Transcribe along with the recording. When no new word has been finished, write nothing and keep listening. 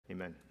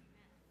Amen.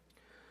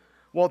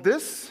 Well,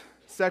 this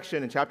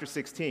section in chapter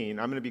 16,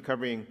 I'm going to be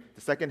covering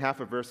the second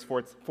half of verse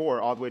 4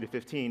 all the way to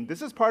 15.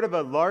 This is part of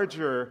a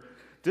larger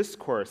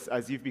discourse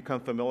as you've become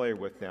familiar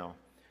with now.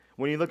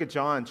 When you look at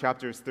John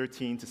chapters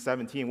 13 to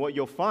 17, what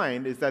you'll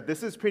find is that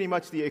this is pretty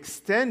much the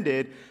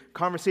extended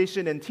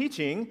conversation and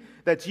teaching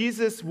that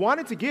Jesus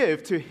wanted to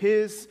give to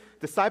his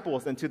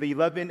disciples and to the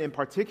 11 in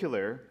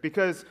particular,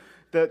 because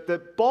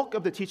the bulk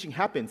of the teaching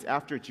happens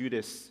after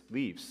Judas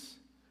leaves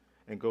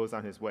and goes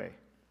on his way.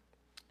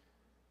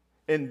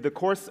 In the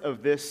course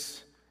of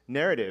this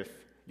narrative,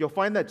 you'll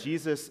find that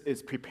Jesus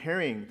is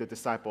preparing the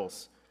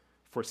disciples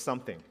for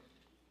something.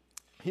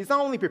 He's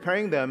not only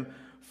preparing them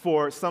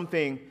for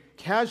something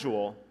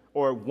casual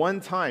or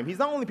one time. He's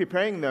not only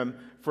preparing them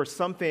for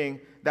something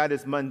that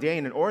is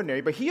mundane and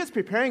ordinary, but he is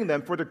preparing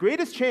them for the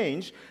greatest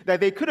change that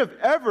they could have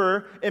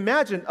ever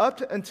imagined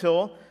up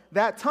until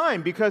that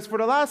time. Because for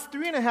the last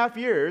 3.5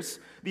 years,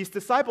 these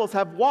disciples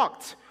have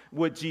walked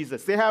with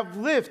Jesus. They have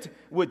lived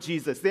with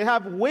Jesus. They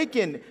have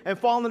wakened and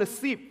fallen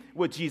asleep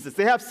with Jesus.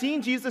 They have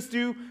seen Jesus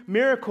do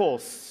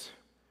miracles,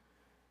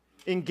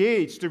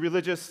 engage the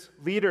religious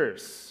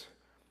leaders,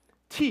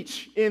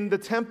 teach in the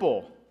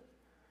temple,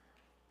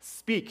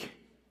 speak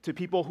to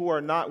people who are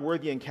not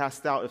worthy and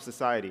cast out of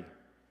society.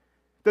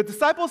 The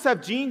disciples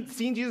have seen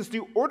Jesus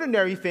do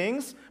ordinary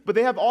things, but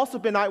they have also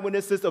been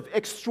eyewitnesses of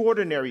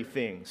extraordinary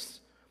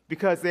things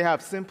because they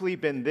have simply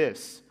been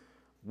this,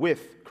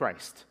 with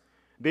Christ.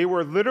 They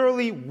were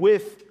literally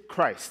with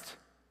Christ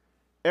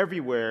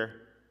everywhere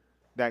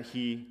that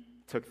he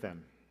took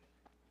them.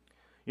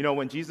 You know,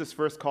 when Jesus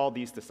first called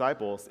these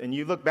disciples, and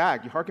you look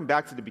back, you hearken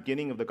back to the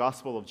beginning of the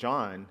Gospel of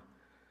John,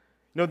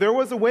 there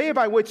was a way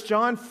by which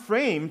John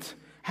framed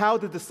how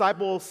the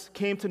disciples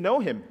came to know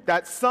him,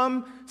 that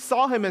some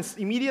saw him and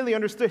immediately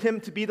understood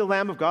him to be the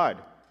Lamb of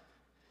God,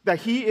 that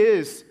he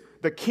is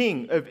the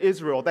King of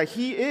Israel, that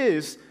he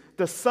is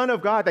the Son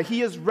of God, that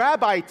he is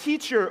Rabbi,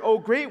 Teacher, O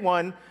Great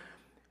One.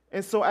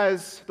 And so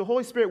as the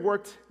Holy Spirit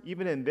worked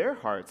even in their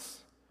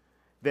hearts,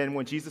 then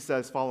when Jesus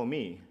says, "Follow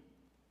me,"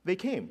 they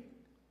came,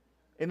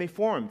 and they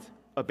formed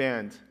a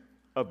band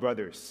of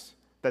brothers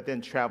that then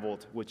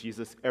traveled with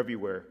Jesus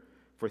everywhere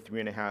for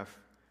 3.5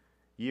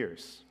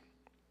 years.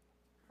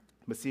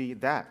 But see,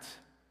 that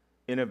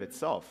in of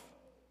itself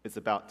is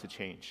about to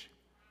change.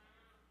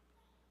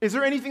 Is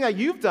there anything that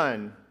you've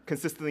done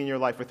consistently in your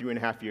life for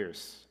 3.5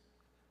 years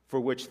for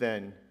which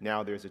then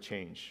now there's a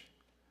change?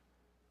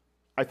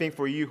 I think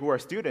for you who are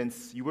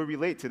students, you will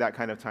relate to that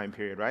kind of time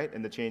period, right?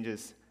 And the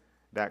changes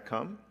that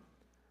come.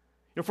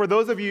 For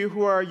those of you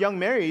who are young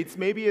marrieds,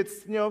 maybe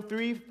it's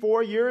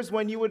 3-4 years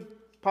when you would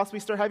possibly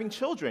start having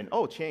children.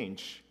 Oh,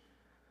 change.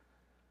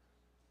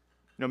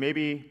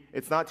 Maybe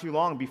it's not too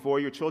long before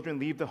your children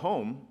leave the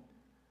home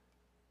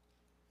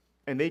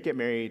and they get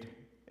married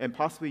and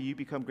possibly you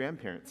become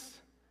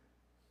grandparents.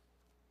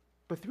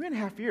 But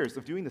 3.5 years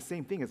of doing the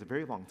same thing is a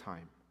very long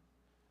time.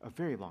 A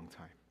very long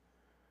time.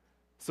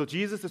 So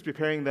Jesus is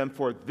preparing them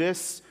for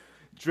this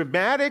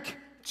dramatic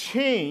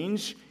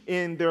change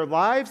in their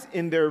lives,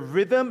 in their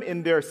rhythm,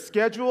 in their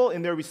schedule,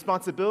 in their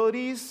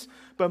responsibilities.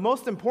 But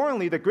most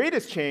importantly, the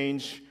greatest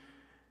change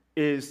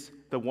is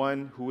the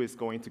one who is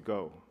going to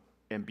go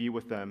and be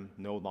with them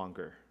no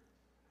longer.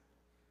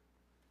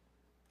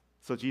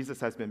 So Jesus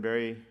has been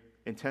very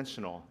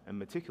intentional and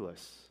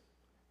meticulous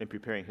in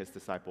preparing his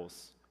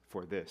disciples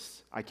for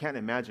this. I can't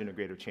imagine a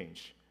greater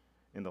change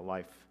in the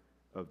life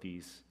of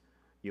these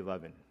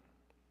 11.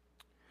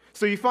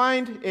 So you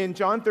find in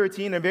John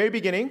 13, in the very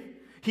beginning,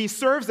 he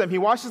serves them, he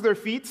washes their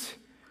feet,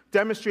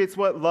 demonstrates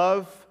what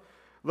love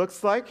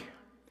looks like,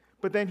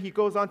 but then he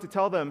goes on to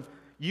tell them,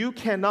 "You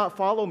cannot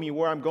follow me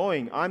where I'm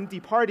going. I'm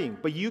departing,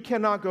 but you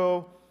cannot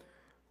go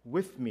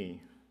with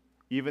me,"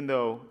 even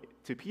though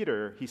to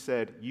Peter he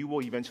said, "You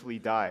will eventually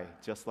die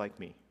just like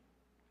me,"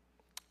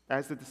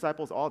 as the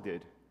disciples all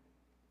did,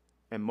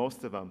 and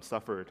most of them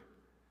suffered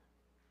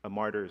a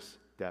martyr's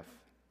death.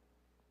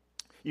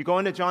 You go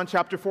into John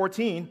chapter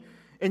 14,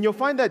 and you'll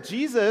find that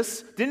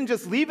Jesus didn't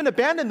just leave and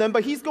abandon them,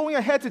 but he's going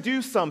ahead to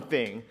do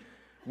something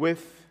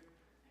with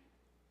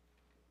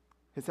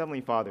his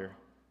heavenly Father,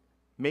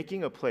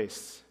 making a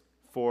place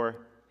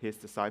for his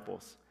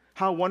disciples.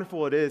 How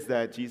wonderful it is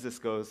that Jesus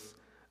goes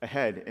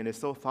ahead and is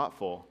so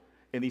thoughtful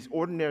in these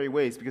ordinary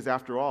ways, because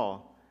after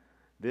all,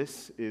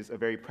 this is a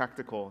very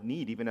practical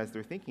need, even as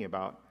they're thinking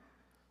about.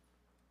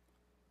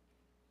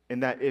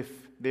 And that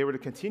if they were to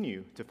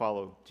continue to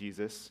follow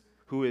Jesus,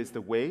 who is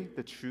the way,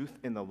 the truth,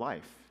 and the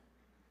life,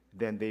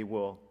 then they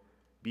will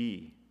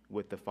be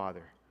with the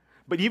Father.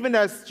 But even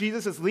as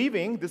Jesus is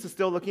leaving, this is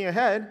still looking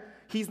ahead,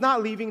 he's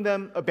not leaving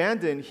them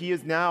abandoned. He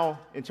is now,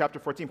 in chapter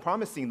 14,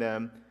 promising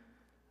them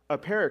a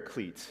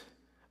paraclete,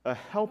 a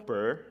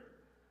helper,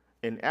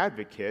 an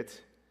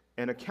advocate,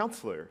 and a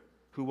counselor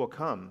who will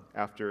come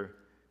after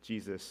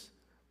Jesus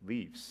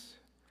leaves.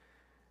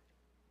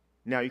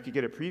 Now you could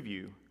get a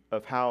preview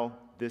of how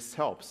this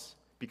helps,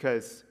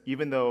 because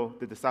even though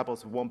the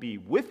disciples won't be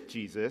with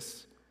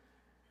Jesus,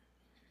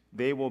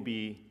 they will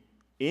be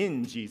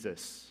in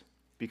Jesus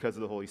because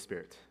of the Holy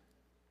Spirit.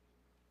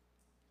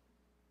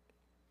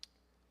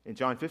 in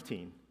John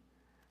 15,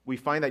 we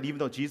find that even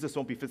though Jesus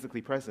won't be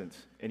physically present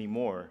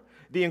anymore,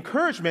 the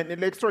encouragement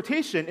and the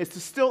exhortation is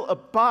to still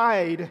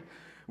abide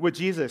with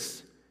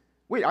Jesus.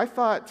 Wait, I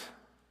thought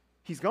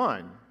he's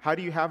gone. How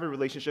do you have a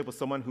relationship with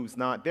someone who's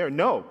not there?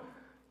 No,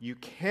 you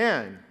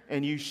can,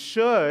 and you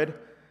should,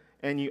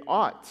 and you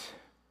ought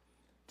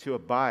to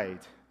abide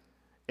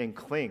and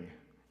cling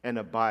and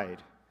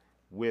abide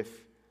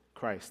with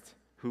Christ,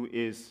 who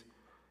is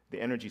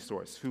the energy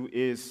source, who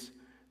is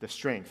the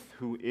strength,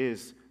 who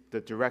is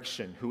the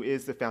direction, who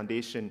is the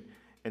foundation,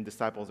 and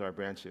disciples are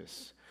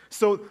branches.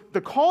 So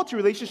the call to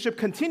relationship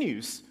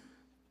continues.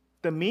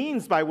 The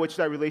means by which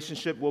that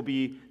relationship will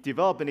be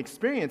developed and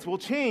experienced will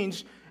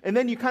change, and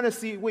then you kind of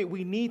see, wait,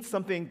 we need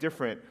something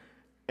different,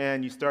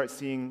 and you start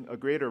seeing a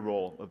greater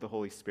role of the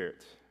Holy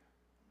Spirit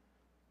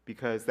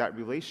because that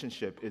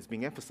relationship is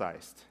being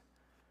emphasized.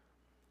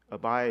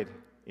 Abide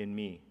in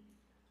me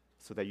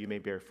so that you may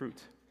bear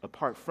fruit.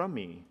 Apart from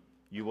me,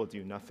 you will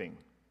do nothing,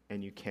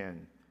 and you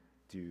can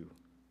do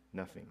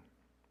nothing.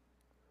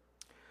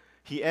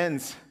 He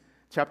ends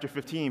chapter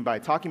 15 by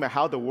talking about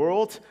how the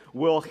world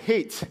will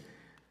hate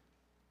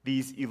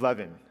these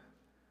 11.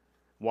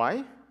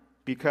 Why?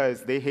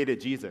 Because they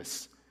hated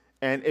Jesus.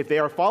 And if they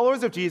are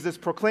followers of Jesus,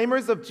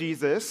 proclaimers of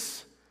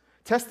Jesus,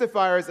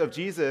 testifiers of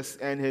Jesus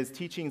and his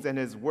teachings and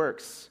his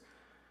works,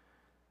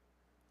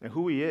 and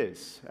who he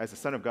is as the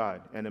Son of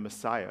God and the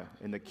Messiah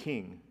and the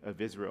King of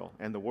Israel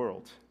and the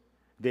world,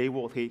 they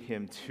will hate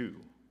him too.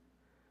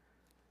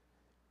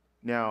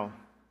 Now,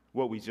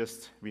 what we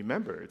just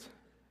remembered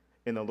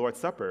in the Lord's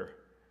Supper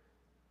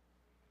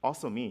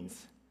also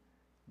means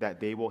that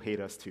they will hate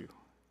us too.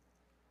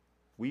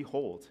 We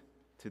hold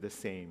to the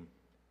same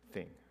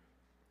thing.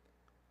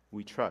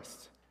 We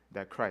trust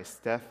that Christ's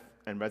death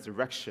and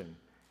resurrection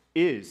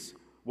is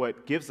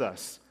what gives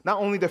us not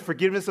only the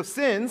forgiveness of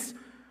sins,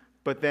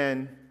 but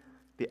then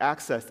the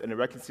access and the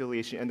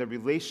reconciliation and the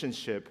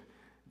relationship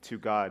to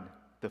God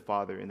the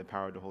Father in the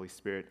power of the Holy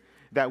Spirit.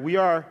 That we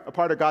are a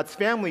part of God's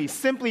family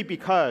simply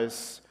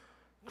because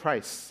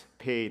Christ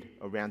paid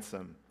a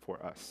ransom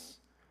for us.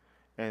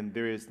 And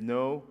there is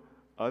no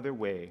other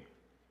way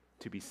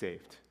to be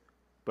saved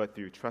but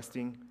through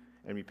trusting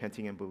and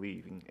repenting and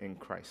believing in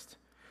Christ.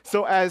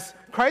 So as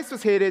Christ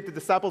was hated, the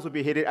disciples would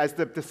be hated. As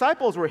the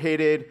disciples were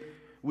hated,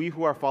 we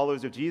who are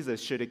followers of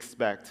Jesus should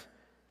expect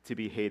to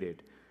be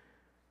hated.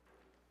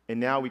 And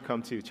now we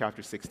come to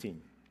chapter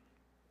 16.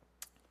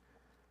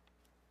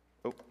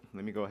 Oh,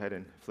 let me go ahead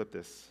and flip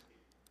this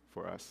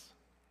for us.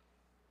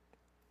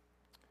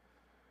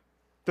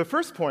 The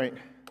first point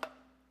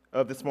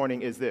of this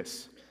morning is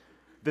this: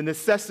 the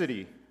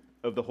necessity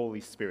of the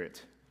Holy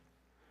Spirit.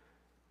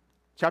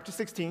 Chapter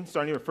 16,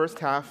 starting with the first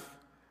half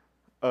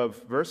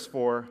of verse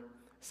 4,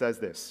 says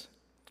this.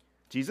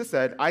 Jesus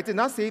said, "I did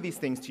not say these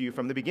things to you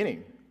from the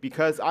beginning,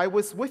 because I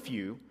was with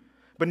you,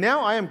 but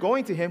now I am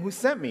going to him who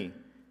sent me,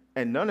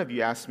 and none of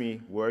you asked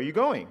me, 'Where are you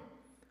going?'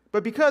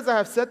 But because I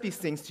have said these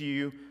things to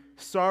you,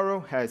 sorrow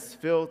has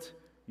filled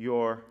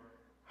your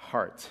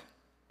heart."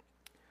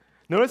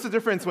 Notice the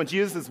difference when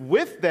Jesus is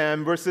with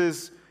them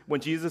versus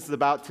when Jesus is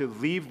about to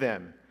leave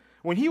them.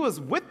 When he was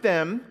with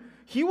them,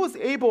 he was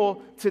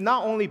able to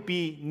not only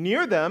be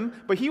near them,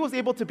 but he was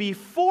able to be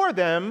for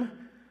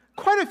them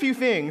quite a few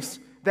things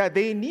that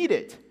they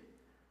needed.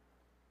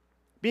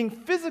 Being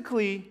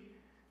physically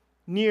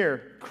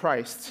near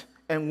Christ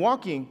and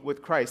walking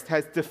with Christ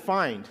has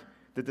defined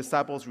the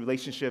disciples'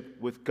 relationship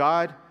with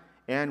God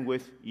and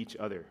with each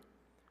other.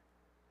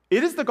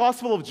 It is the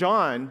Gospel of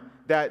John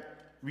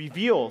that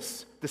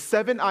reveals the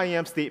 7 I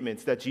am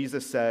statements that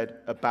Jesus said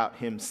about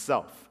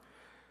himself.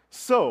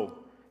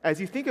 So,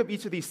 as you think of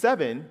each of these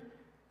 7,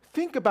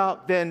 think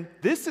about then,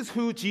 this is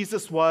who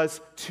Jesus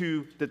was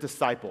to the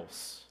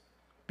disciples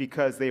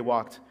because they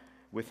walked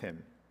with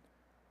him.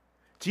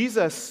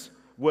 Jesus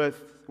was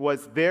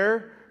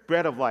their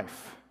bread of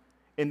life,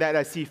 in that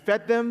as he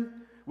fed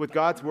them with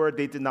God's word,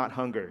 they did not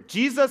hunger.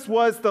 Jesus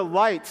was the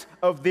light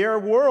of their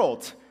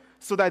world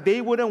so that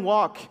they wouldn't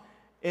walk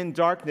in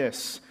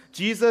darkness.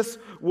 Jesus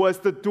was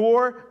the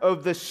door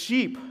of the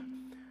sheep,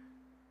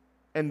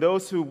 and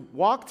those who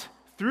walked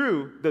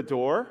through the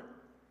door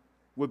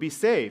would be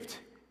saved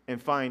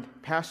and find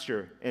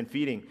pasture and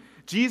feeding.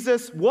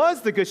 Jesus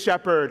was the good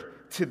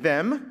shepherd to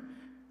them.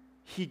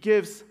 He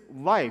gives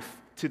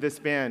life to this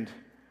band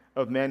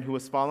of men who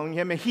was following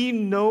him, and he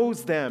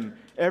knows them,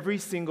 every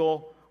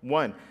single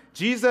one.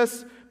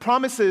 Jesus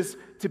promises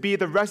to be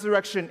the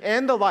resurrection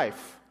and the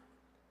life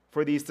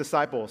for these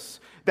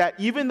disciples, that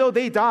even though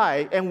they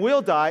die and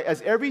will die,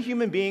 as every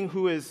human being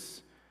who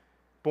is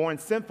born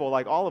sinful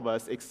like all of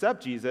us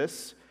except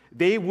Jesus,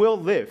 they will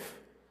live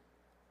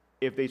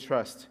if they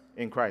trust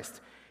in Christ.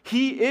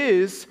 He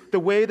is the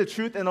way, the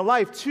truth, and the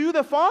life to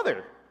the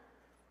Father.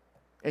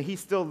 And he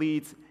still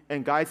leads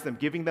and guides them,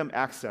 giving them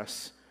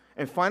access.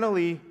 And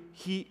finally,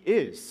 he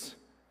is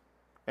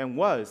and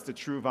was the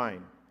true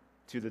vine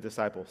to the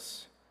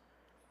disciples.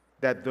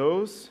 That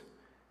those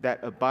that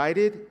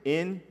abided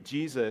in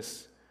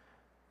Jesus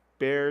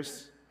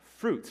bears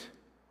fruit,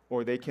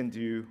 or they can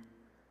do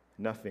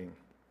nothing.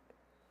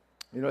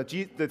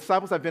 The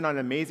disciples have been on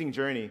an amazing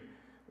journey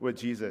with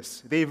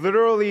Jesus. They've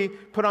literally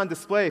put on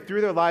display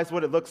through their lives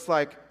what it looks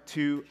like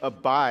to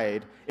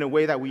abide in a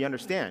way that we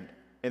understand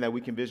and that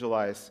we can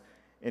visualize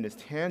and is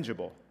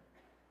tangible.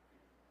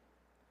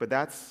 But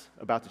that's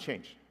about to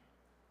change.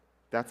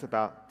 That's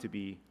about to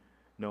be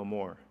no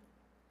more.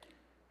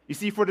 You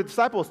see, for the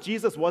disciples,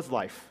 Jesus was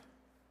life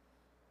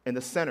and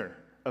the center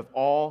of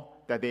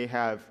all that they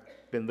have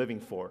been living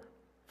for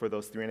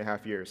those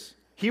 3.5 years.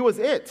 He was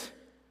it,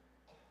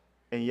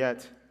 and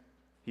yet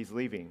he's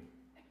leaving.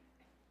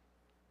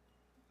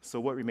 So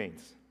what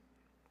remains?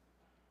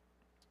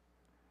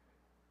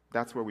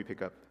 That's where we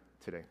pick up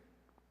today.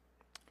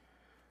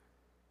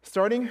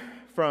 Starting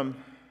from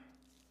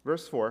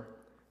verse 4,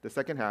 the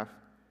second half,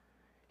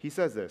 he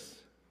says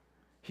this.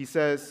 He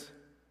says,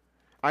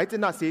 I did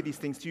not say these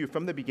things to you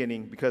from the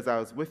beginning because I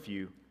was with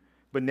you,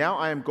 but now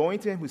I am going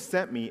to him who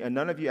sent me, and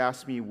none of you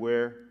asked me,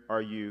 where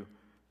are you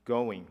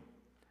going?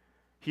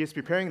 He is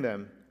preparing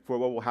them for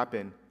what will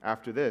happen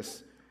after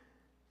this.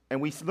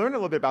 And we learn a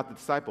little bit about the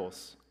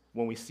disciples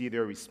when we see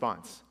their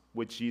response,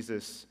 which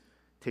Jesus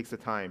takes the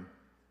time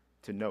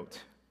to note.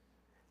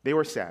 They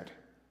were sad.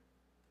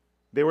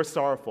 They were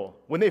sorrowful.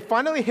 When they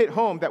finally hit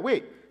home that,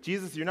 wait,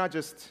 Jesus, you're not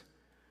just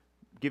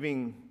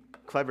giving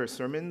clever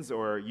sermons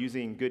or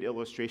using good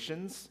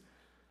illustrations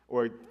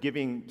or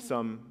giving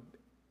some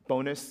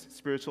bonus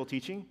spiritual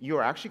teaching. You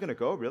are actually going to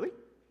go, really?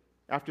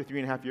 After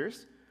 3.5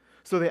 years?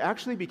 So they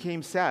actually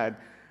became sad,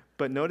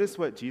 but notice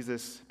what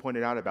Jesus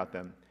pointed out about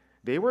them.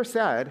 They were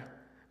sad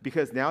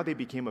because now they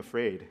became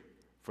afraid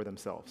for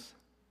themselves.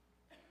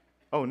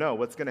 Oh no,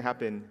 what's going to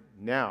happen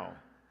now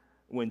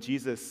when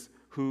Jesus,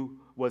 who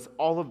was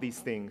all of these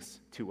things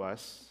to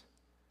us,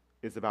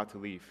 is about to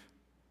leave?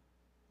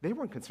 They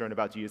weren't concerned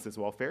about Jesus'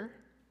 welfare.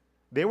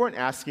 They weren't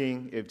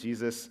asking if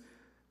Jesus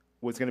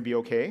was going to be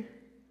okay.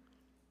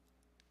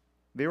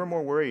 They were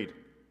more worried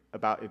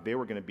about if they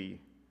were going to be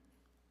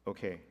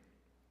okay.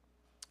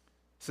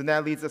 So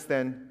that leads us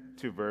then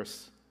to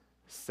verse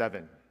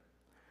 7.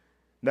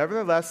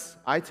 Nevertheless,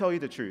 I tell you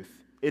the truth.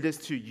 It is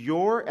to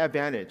your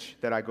advantage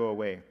that I go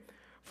away.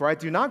 For I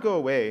do not go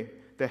away,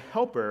 the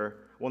Helper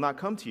will not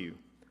come to you.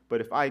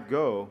 But if I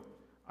go,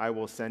 I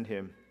will send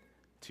him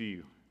to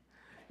you.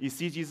 You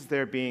see Jesus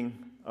there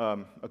being a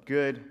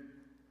good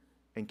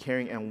and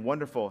caring and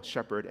wonderful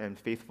shepherd and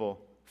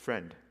faithful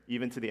friend,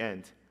 even to the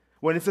end.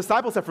 When his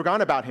disciples have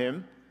forgotten about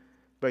him,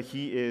 but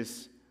he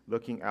is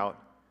looking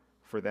out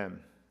for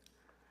them.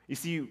 You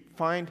see, you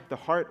find the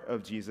heart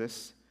of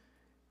Jesus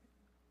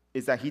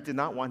is that he did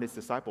not want his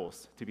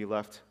disciples to be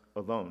left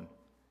alone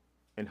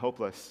and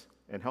hopeless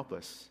and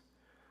helpless.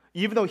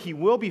 Even though he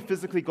will be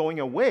physically going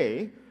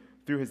away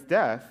through his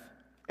death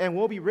and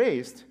will be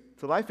raised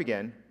to life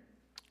again,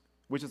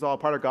 which is all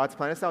part of God's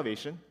plan of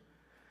salvation,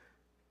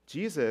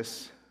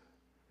 Jesus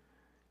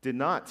did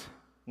not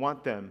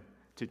want them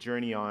to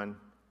journey on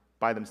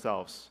by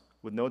themselves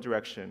with no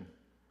direction,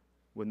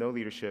 with no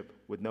leadership,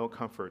 with no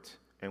comfort,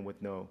 and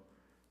with no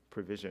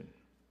provision.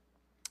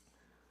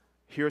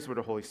 Here's where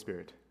the Holy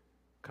Spirit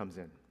comes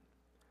in.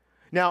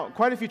 Now,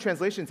 quite a few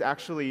translations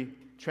actually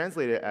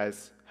translate it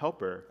as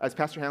helper, as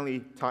Pastor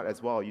Hanley taught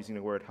as well, using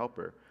the word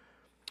helper.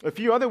 A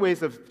few other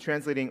ways of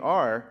translating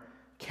are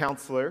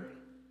counselor,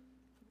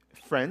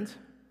 friend,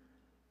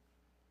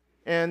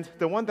 and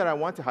the one that I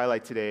want to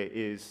highlight today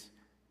is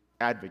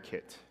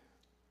advocate.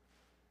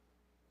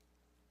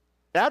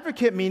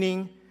 Advocate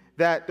meaning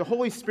that the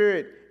Holy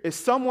Spirit is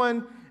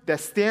someone that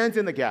stands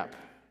in the gap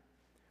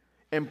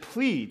and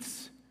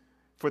pleads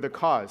for the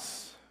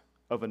cause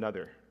of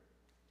another.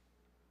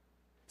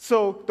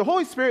 So the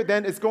Holy Spirit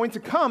then is going to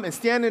come and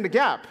stand in the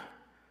gap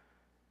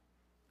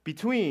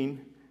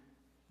between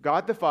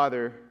God the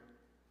Father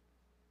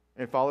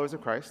and followers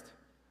of Christ,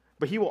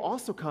 but he will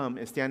also come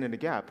and stand in the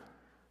gap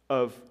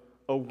of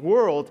a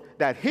world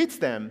that hates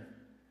them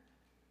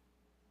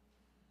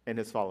and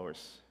his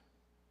followers.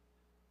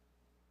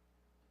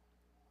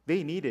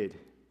 They needed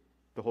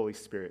the Holy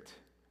Spirit.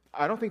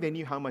 I don't think they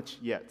knew how much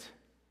yet,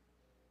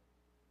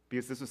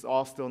 because this was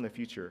all still in the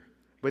future.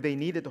 But they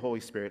needed the Holy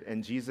Spirit,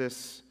 and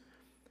Jesus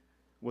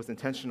was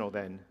intentional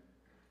then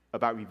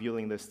about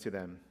revealing this to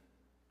them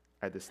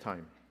at this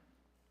time.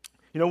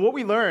 What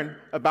we learn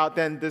about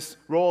then this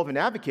role of an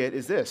advocate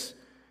is this,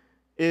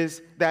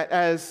 is that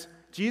as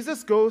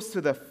Jesus goes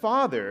to the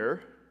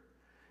Father,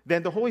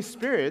 then the Holy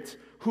Spirit,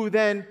 who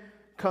then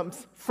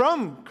comes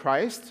from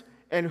Christ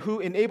and who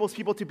enables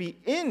people to be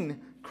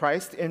in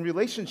Christ in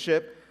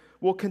relationship,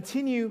 will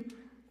continue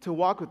to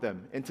walk with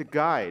them and to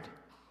guide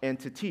and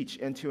to teach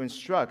and to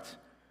instruct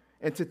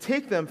and to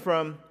take them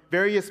from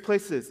various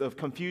places of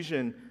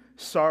confusion,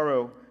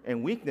 sorrow,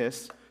 and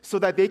weakness so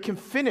that they can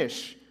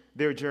finish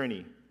their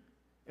journey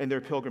and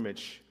their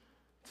pilgrimage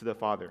to the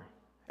Father.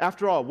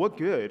 After all, what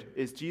good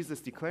is Jesus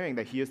declaring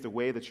that he is the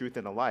way, the truth,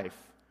 and the life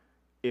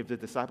if the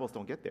disciples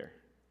don't get there?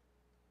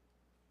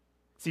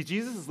 See,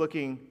 Jesus is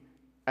looking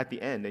at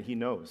the end, and he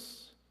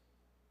knows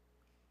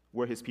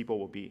where his people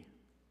will be.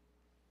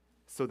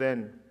 So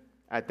then,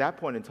 at that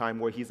point in time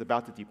where he's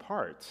about to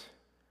depart,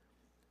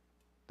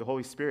 the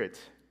Holy Spirit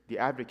the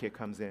advocate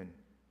comes in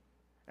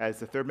as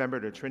the third member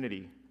of the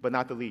Trinity, but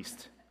not the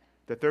least.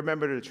 The third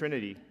member of the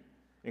Trinity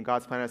in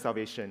God's plan of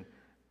salvation,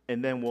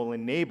 and then will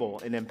enable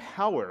and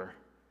empower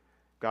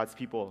God's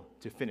people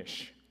to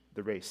finish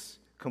the race,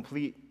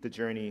 complete the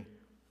journey,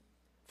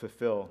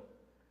 fulfill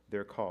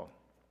their call.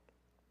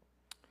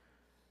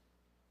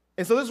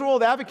 And so this role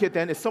of advocate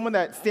then is someone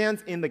that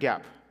stands in the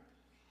gap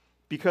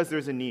because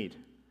there's a need,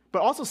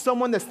 but also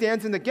someone that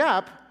stands in the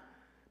gap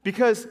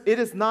because it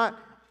is not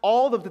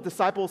all of the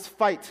disciples'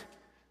 fight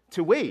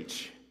to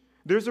wage.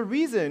 There's a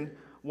reason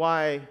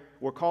why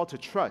we're called to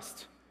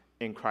trust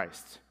in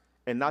Christ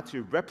and not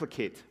to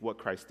replicate what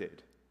Christ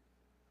did.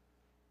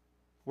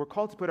 We're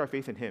called to put our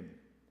faith in Him.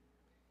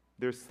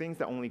 There's things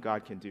that only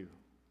God can do.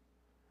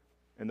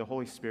 And the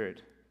Holy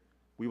Spirit,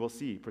 we will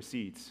see,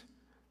 proceeds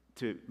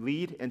to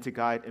lead and to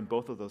guide in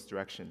both of those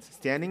directions,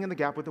 standing in the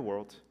gap with the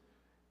world,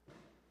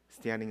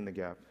 standing in the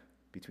gap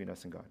between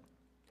us and God.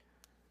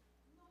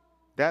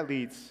 That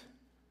leads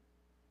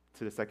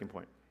to the second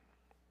point.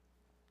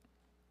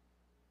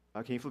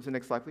 Can you flip to the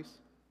next slide, please?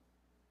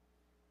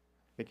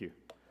 Thank you.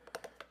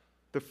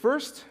 The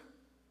first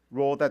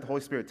role that the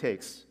Holy Spirit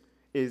takes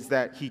is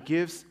that He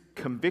gives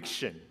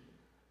conviction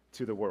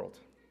to the world.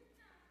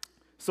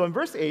 So in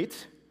verse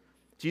 8,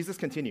 Jesus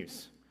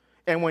continues,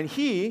 "And when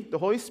He, the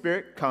Holy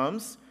Spirit,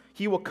 comes,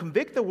 He will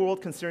convict the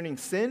world concerning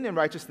sin and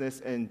righteousness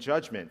and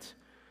judgment.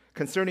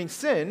 Concerning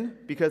sin,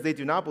 because they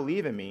do not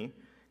believe in me.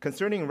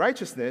 Concerning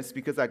righteousness,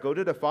 because I go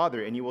to the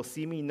Father, and you will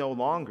see me no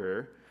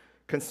longer.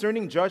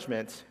 Concerning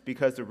judgment,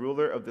 because the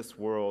ruler of this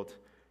world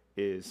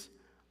is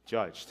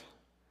judged."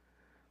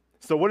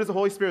 So what is the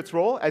Holy Spirit's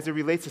role as it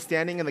relates to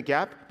standing in the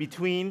gap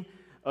between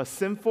a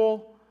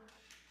sinful,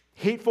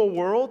 hateful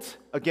world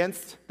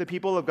against the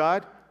people of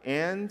God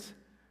and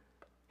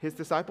His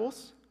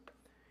disciples?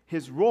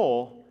 His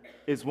role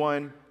is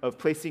one of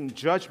placing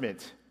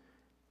judgment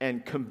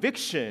and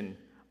conviction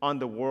on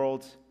the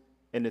world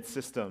and its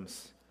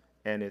systems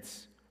and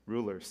its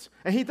rulers.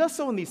 And He does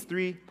so in these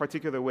three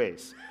particular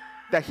ways.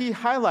 That He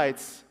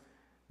highlights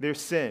their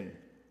sin,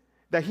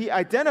 that He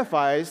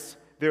identifies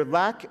their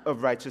lack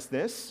of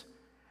righteousness,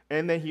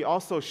 and then He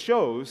also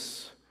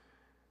shows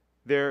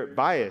their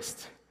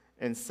biased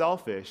and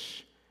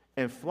selfish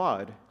and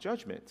flawed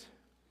judgment.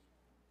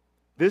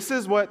 This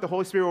is what the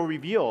Holy Spirit will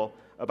reveal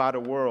about a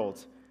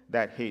world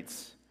that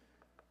hates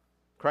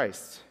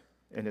Christ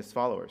and His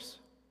followers.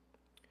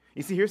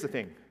 You see, here's the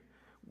thing.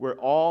 We're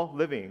all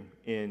living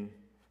in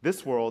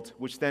this world,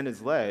 which then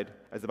is led,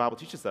 as the Bible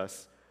teaches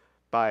us,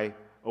 by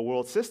a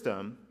world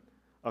system,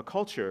 a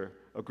culture,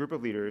 a group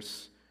of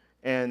leaders,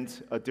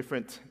 and a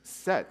different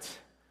set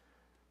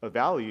of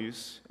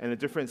values and a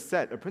different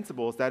set of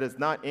principles that is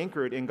not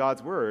anchored in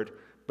God's word,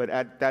 but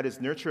that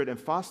is nurtured and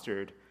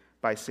fostered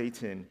by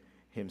Satan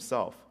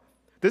himself.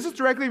 This is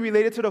directly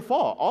related to the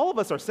fall. All of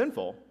us are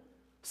sinful.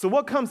 So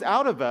what comes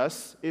out of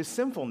us is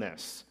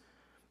sinfulness.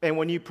 And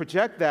when you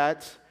project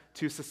that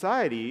to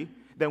society,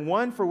 then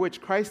one for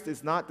which Christ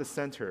is not the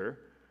center,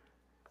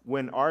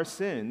 when our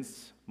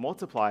sins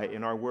multiply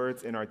in our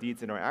words, in our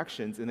deeds, in our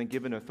actions, and then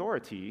given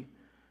authority,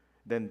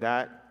 then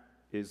that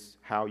is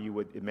how you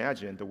would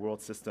imagine the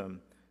world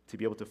system to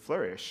be able to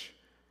flourish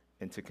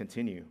and to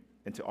continue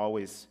and to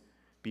always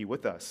be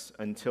with us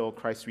until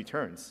Christ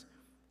returns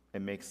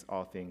and makes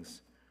all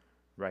things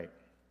right.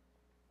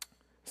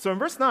 So in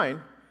verse 9,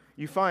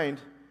 you find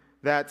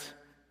that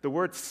the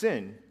word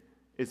sin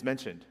is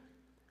mentioned,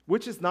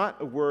 which is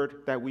not a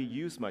word that we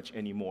use much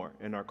anymore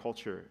in our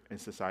culture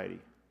and society.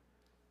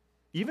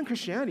 Even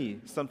Christianity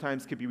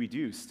sometimes could be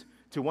reduced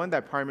to one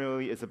that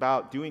primarily is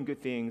about doing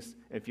good things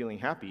and feeling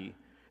happy.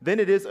 Then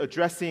it is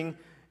addressing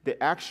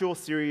the actual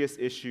serious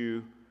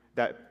issue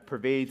that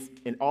pervades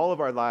in all of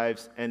our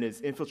lives and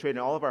is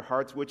infiltrating all of our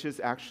hearts, which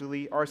is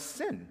actually our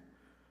sin.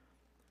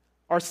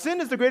 Our sin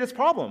is the greatest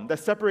problem that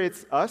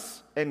separates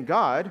us and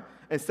God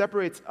and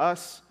separates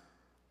us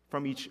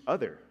from each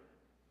other.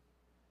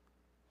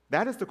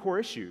 That is the core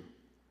issue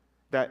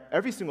that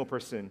every single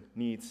person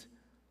needs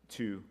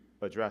to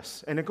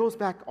address. And it goes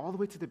back all the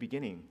way to the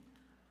beginning,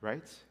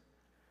 right?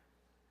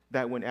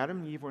 That when Adam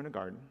and Eve were in the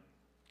garden,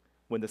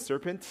 when the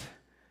serpent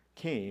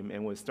came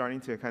and was starting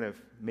to kind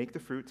of make the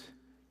fruit,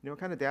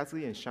 kind of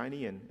dazzly and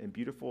shiny and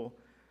beautiful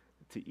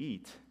to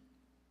eat,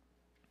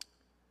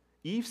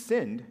 Eve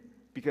sinned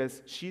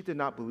because she did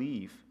not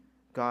believe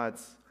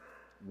God's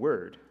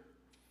word.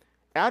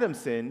 Adam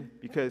sinned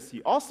because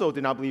he also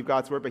did not believe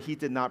God's word, but he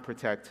did not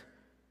protect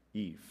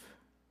Eve.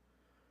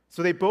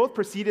 So they both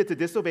proceeded to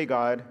disobey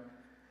God,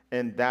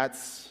 and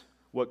that's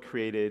what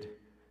created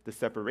the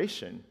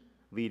separation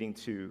leading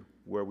to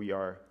where we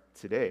are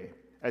today.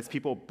 As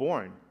people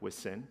born with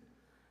sin,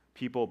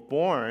 people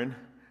born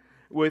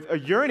with a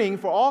yearning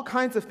for all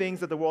kinds of things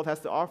that the world has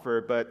to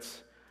offer, but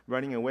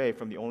running away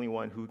from the only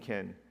one who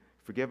can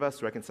forgive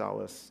us,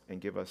 reconcile us,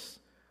 and give us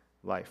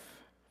life.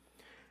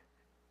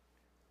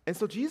 And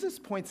so Jesus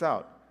points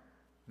out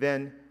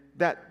then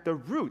that the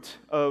root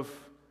of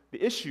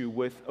the issue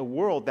with a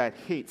world that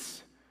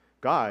hates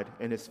God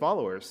and his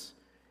followers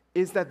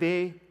is that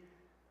they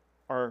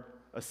are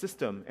a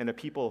system and a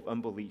people of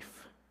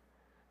unbelief.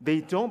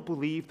 They don't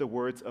believe the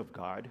words of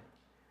God.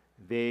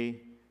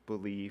 They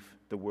believe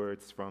the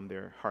words from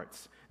their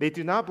hearts. They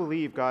do not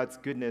believe God's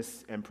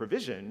goodness and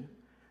provision.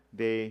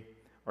 They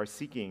are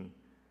seeking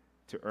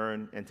to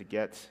earn and to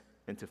get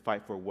and to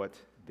fight for what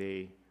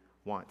they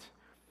want.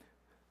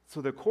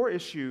 So the core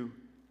issue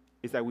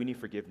is that we need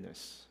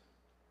forgiveness.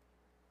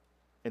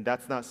 And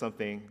that's not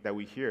something that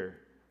we hear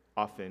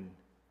often,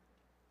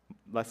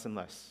 less and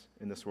less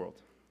in this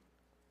world.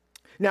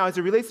 Now, as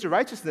it relates to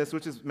righteousness,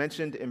 which is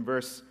mentioned in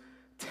verse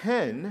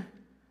 10,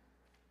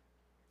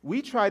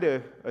 we try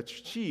to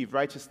achieve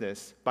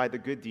righteousness by the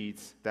good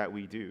deeds that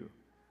we do.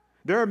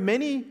 There are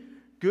many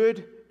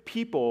good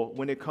people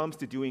when it comes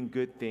to doing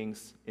good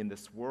things in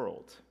this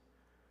world.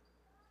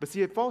 But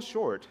see, it falls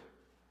short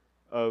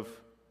of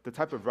the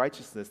type of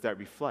righteousness that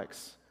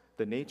reflects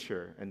the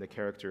nature and the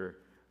character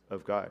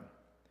of God.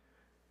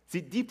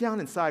 See, deep down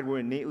inside, we're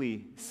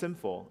innately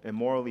sinful and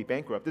morally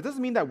bankrupt. It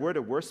doesn't mean that we're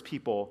the worst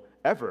people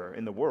ever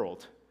in the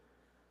world.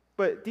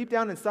 But deep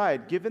down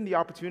inside, given the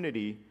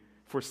opportunity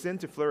for sin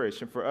to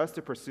flourish and for us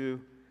to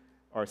pursue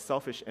our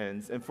selfish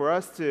ends and for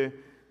us to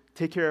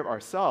take care of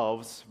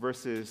ourselves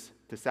versus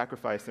to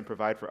sacrifice and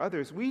provide for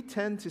others, we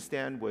tend to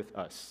stand with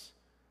us.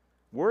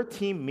 We're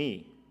team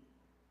me,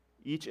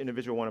 each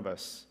individual one of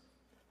us,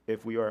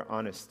 if we are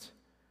honest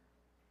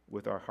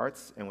with our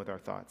hearts and with our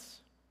thoughts.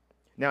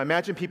 Now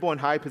imagine people in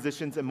high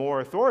positions and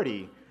more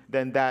authority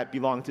than that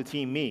belong to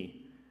team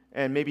me,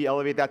 and maybe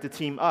elevate that to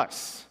team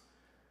us.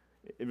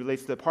 It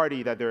relates to the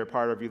party that they're a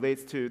part of,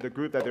 relates to the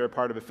group that they're a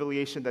part of,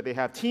 affiliation that they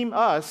have. Team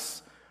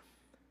us,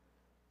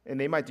 and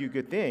they might do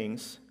good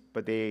things,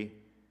 but they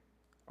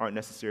aren't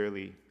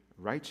necessarily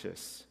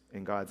righteous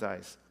in God's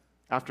eyes.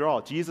 After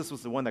all, Jesus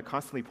was the one that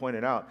constantly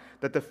pointed out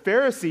that the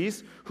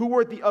Pharisees, who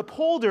were the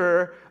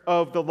upholder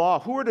of the law,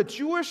 who were the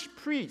Jewish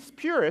priests,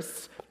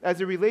 purists,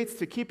 as it relates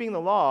to keeping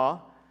the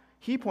law,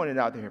 he pointed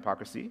out their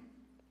hypocrisy.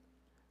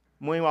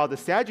 Meanwhile, the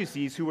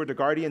Sadducees, who were the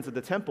guardians of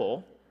the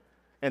temple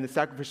and the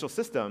sacrificial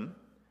system,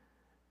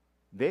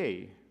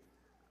 they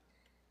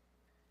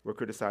were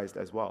criticized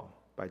as well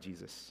by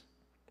Jesus.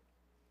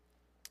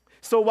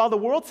 So while the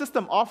world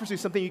system offers you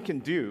something you can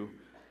do,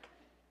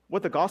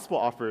 what the gospel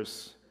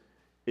offers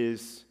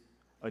is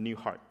a new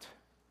heart.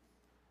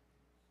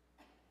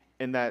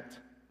 And that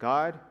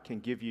God can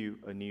give you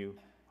a new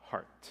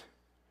heart.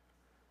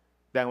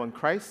 That when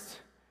Christ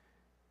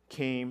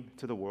came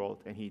to the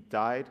world and he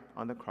died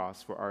on the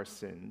cross for our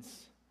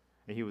sins,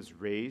 and he was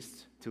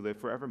raised to live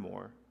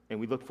forevermore, and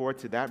we look forward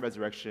to that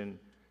resurrection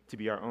to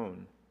be our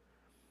own,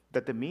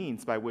 that the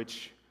means by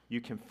which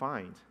you can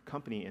find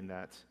company in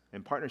that,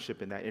 and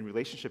partnership in that, and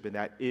relationship in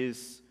that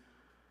is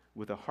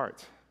with a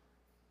heart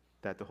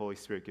that the Holy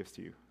Spirit gives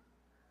to you.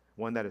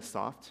 One that is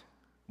soft,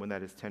 one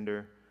that is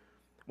tender,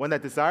 one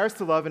that desires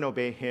to love and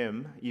obey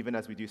him, even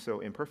as we do so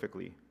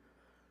imperfectly.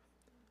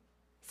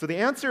 So the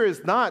answer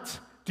is not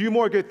do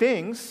more good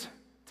things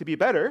to be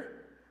better,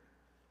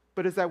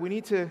 but is that we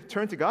need to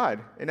turn to God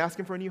and ask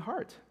him for a new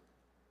heart.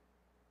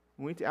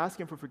 We need to ask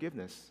him for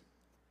forgiveness,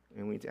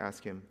 and we need to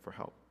ask him for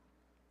help.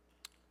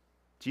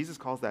 Jesus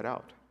calls that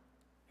out,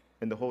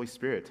 and the Holy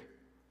Spirit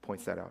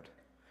points that out.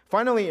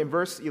 Finally, in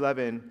verse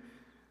 11,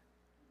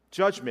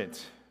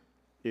 judgment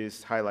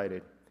is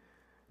highlighted.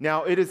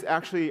 Now, it is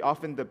actually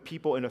often the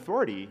people in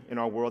authority in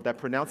our world that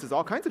pronounces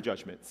all kinds of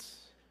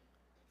judgments,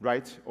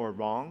 right or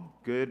wrong,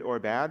 good or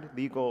bad,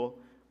 legal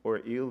or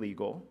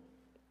illegal.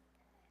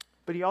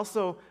 But you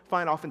also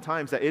find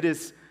oftentimes that it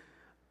is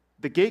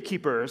the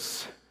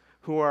gatekeepers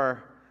who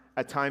are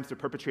at times the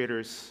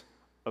perpetrators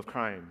of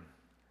crime.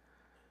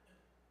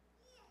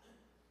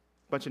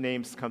 A bunch of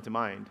names come to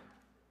mind.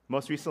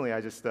 Most recently, I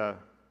just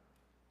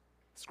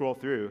scrolled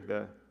through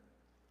the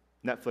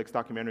Netflix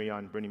documentary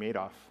on Bernie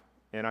Madoff.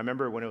 And I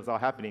remember when it was all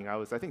happening, I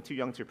was, I think, too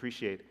young to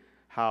appreciate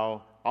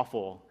how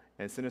awful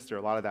and sinister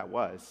a lot of that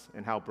was,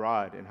 and how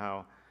broad and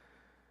how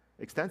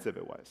extensive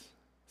it was.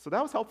 So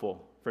that was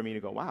helpful for me to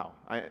go, wow,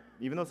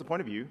 even though it's the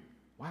point of view,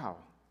 wow.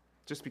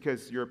 Just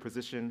because you're in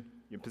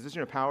a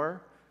position of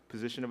power,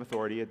 position of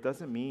authority, it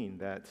doesn't mean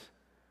that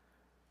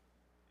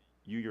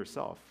you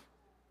yourself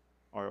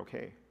are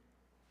okay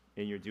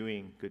and you're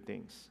doing good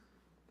things.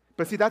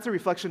 But see, that's a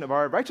reflection of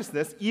our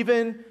righteousness,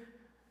 even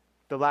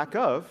the lack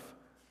of,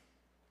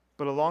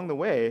 but along the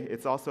way,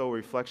 it's also a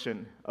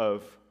reflection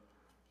of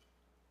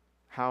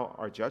how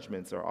our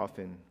judgments are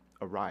often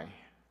awry,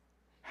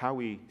 how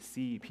we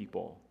see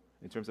people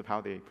in terms of how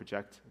they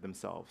project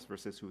themselves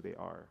versus who they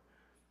are,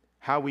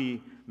 how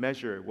we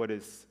measure what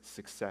is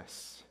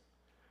success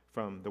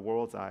from the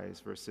world's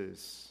eyes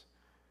versus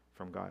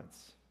from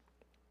God's.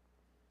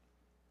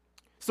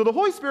 So the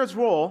Holy Spirit's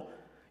role,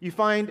 you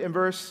find in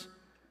verse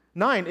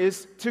 9,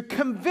 is to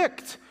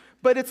convict,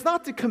 but it's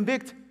not to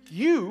convict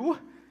you,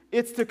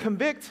 it's to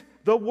convict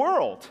the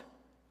world.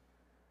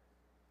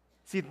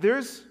 See,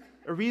 there's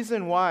a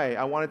reason why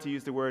I wanted to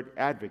use the word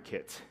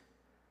advocate.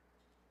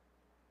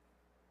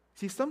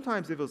 See,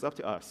 sometimes if it was up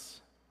to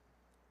us,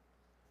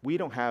 we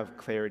don't have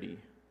clarity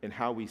in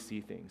how we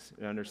see things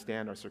and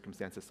understand our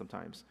circumstances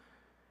sometimes.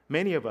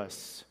 Many of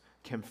us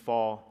can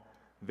fall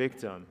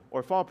victim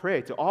or fall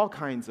prey to all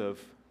kinds of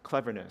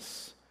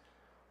cleverness,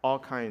 all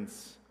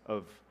kinds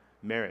of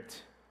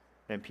merit,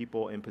 and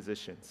people in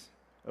positions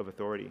of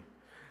authority.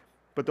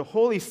 But the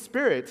Holy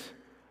Spirit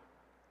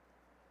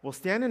will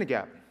stand in a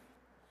gap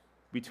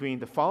between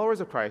the followers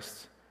of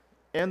Christ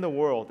and the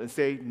world and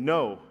say,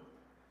 no,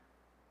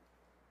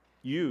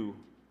 you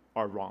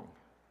are wrong.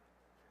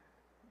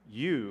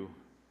 You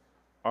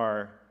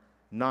are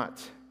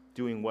not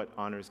doing what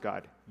honors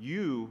God.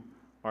 You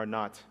are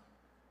not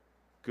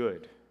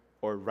good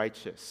or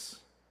righteous.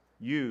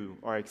 You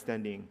are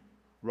extending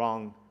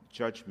wrong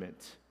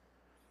judgment.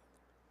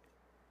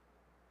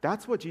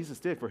 That's what Jesus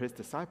did for his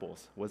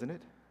disciples, wasn't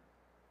it?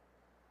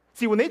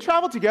 See, when they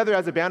traveled together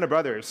as a band of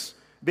brothers,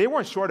 they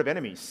weren't short of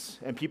enemies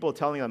and people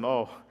telling them,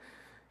 oh,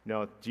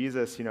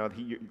 Jesus,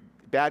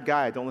 bad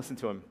guy, don't listen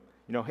to him.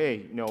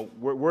 Hey,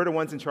 we're the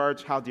ones in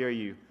charge, how dare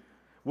you?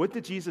 What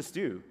did Jesus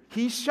do?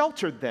 He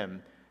sheltered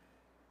them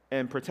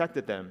and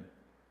protected them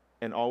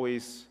and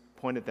always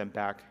pointed them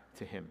back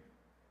to him.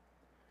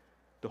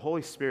 The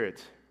Holy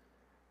Spirit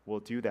will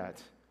do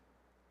that,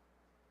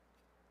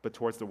 but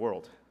towards the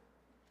world,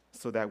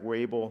 so that we're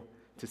able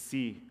to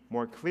see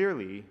more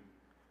clearly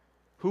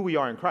who we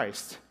are in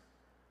Christ,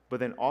 but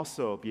then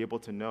also be able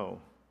to know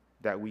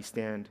that we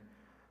stand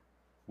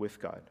with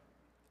God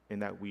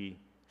and that we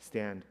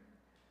stand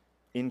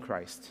in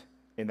Christ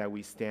and that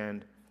we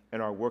stand in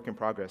our work in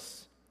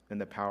progress in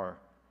the power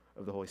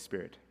of the Holy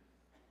Spirit.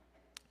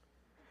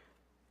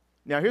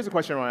 Now, here's a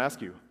question I want to ask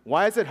you.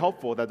 Why is it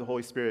helpful that the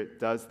Holy Spirit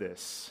does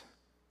this?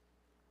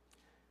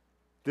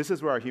 This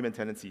is where our human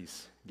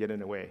tendencies get in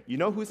the way. You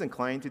know who's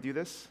inclined to do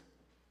this?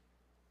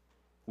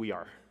 We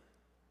are.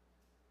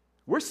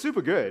 We're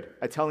super good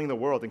at telling the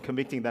world and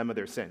convicting them of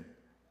their sin.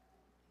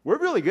 We're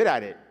really good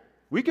at it.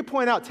 We could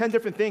point out 10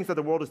 different things that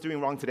the world is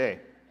doing wrong today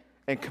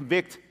and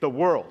convict the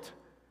world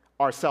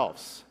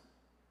ourselves.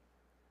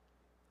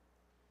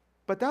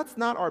 But that's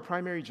not our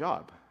primary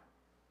job.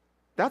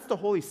 That's the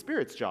Holy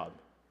Spirit's job,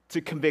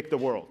 to convict the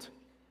world.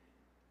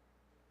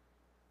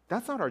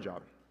 That's not our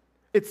job.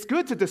 It's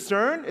good to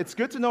discern. It's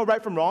good to know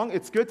right from wrong.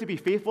 It's good to be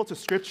faithful to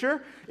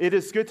Scripture. It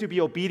is good to be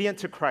obedient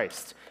to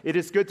Christ. It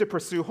is good to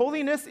pursue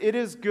holiness. It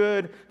is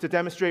good to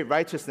demonstrate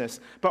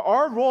righteousness. But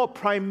our role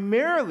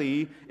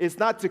primarily is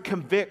not to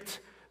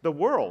convict the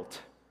world.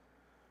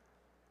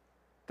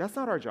 That's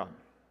not our job.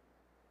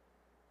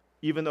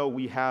 Even though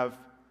we have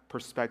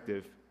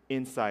perspective,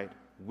 insight,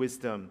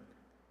 wisdom,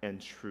 and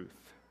truth.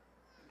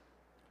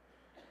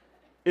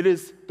 It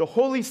is the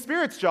Holy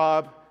Spirit's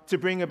job to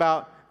bring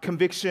about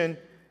conviction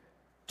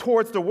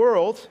towards the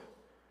world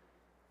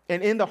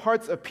and in the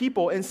hearts of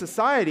people in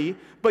society.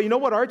 But you know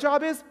what our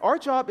job is? Our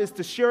job is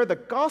to share the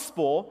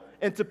gospel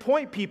and to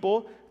point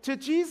people to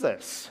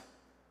Jesus.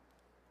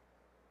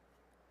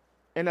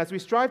 And as we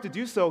strive to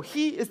do so,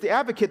 he is the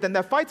advocate then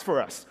that fights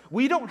for us.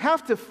 We don't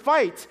have to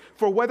fight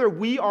for whether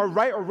we are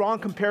right or wrong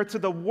compared to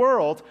the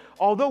world,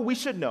 although we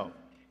should know.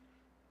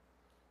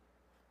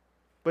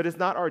 But it's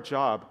not our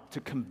job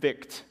to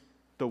convict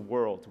the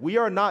world. We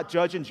are not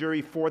judge and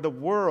jury for the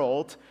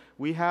world.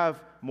 We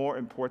have more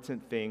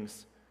important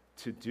things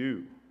to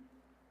do.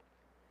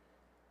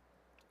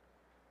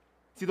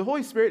 See, the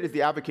Holy Spirit is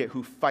the advocate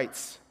who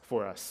fights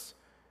for us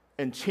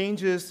and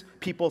changes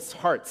people's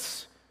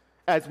hearts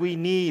as we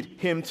need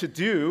him to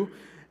do.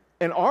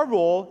 And our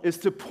role is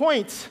to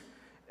point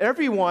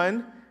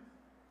everyone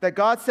that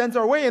God sends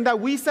our way and that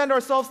we send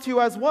ourselves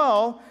to as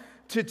well,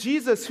 to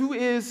Jesus, who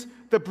is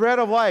the bread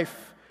of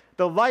life,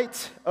 the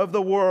light of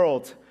the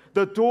world,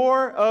 the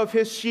door of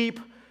his sheep,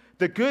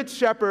 the good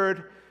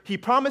shepherd. He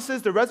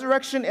promises the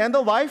resurrection and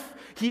the life.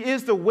 He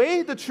is the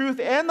way, the truth,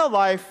 and the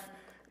life,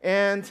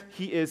 and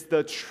he is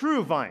the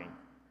true vine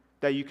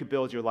that you could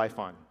build your life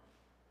on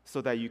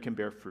so that you can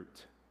bear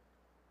fruit.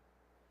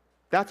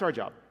 That's our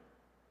job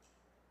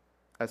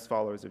as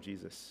followers of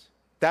Jesus.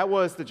 That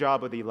was the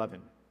job of the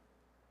 11.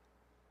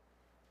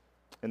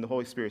 And the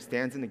Holy Spirit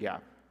stands in the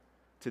gap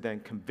to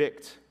then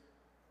convict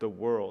the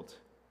world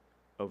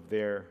of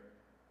their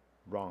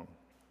wrong.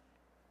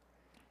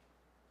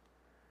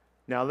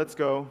 Now let's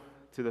go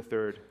to the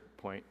third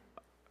point.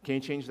 Can you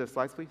change the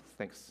slides, please?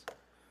 Thanks.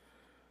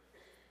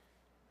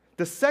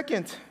 The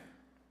second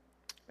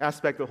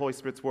aspect of the Holy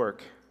Spirit's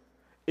work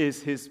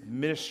is his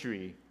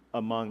ministry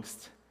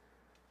amongst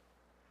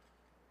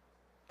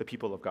the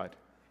people of God.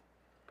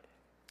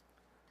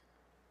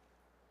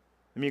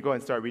 Let me go ahead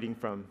and start reading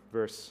from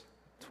verse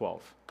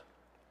 12.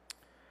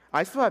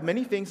 I still have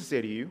many things to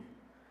say to you,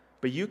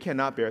 but you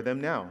cannot bear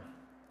them now.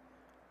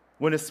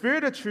 When the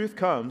Spirit of truth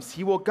comes,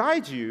 he will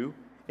guide you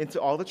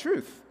into all the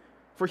truth.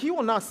 For he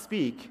will not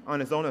speak on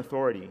his own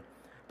authority,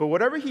 but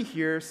whatever he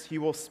hears, he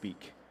will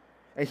speak.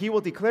 And he will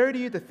declare to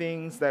you the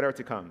things that are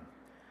to come.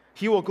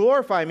 He will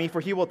glorify me,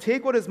 for he will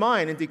take what is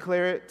mine and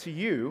declare it to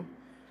you.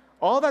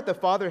 All that the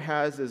Father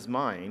has is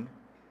mine.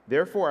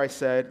 Therefore I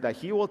said that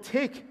he will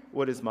take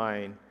what is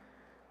mine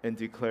and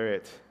declare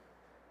it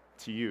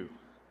to you.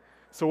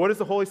 So what is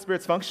the Holy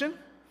Spirit's function?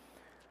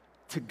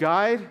 To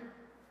guide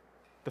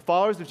the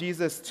followers of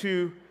Jesus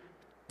to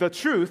the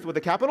truth with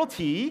a capital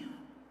T,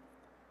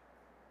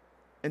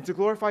 and to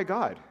glorify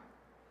God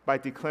by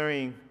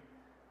declaring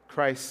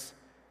Christ's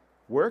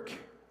work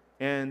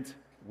and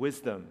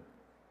wisdom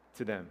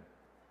to them.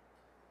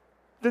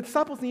 The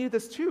disciples needed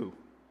this too,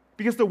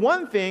 because the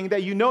one thing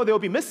that you know they'll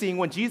be missing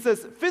when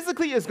Jesus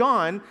physically is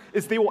gone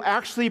is they will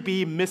actually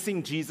be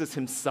missing Jesus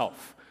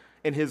himself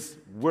and his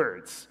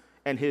words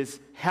and his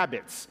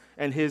habits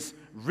and his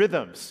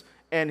rhythms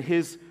and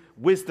his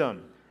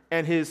wisdom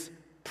and his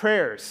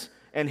prayers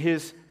and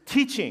his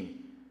teaching.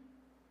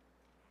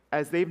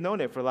 As they've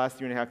known it for the last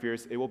 3.5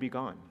 years, it will be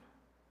gone.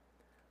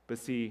 But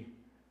see,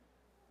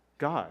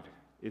 God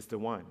is the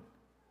one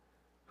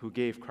who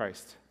gave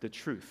Christ the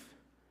truth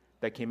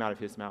that came out of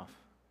his mouth.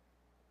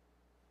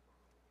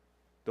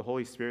 The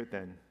Holy Spirit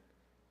then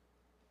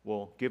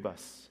will give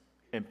us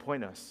and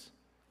point us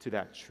to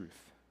that truth.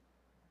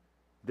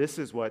 This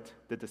is what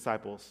the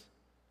disciples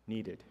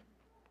needed.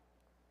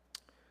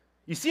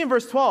 You see in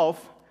verse 12,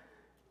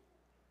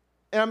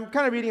 and I'm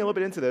kind of reading a little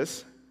bit into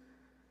this,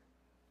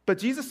 but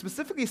Jesus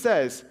specifically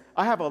says,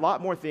 I have a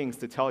lot more things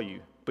to tell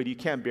you, but you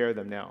can't bear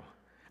them now.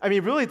 I mean,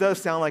 it really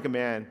does sound like a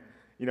man,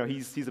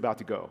 he's about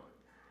to go.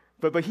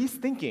 But he's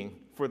thinking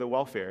for the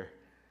welfare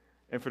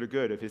and for the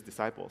good of his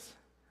disciples.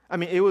 I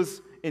mean, it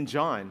was in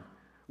John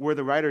where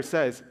the writer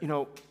says,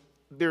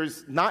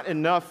 there's not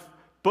enough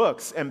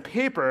books and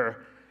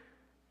paper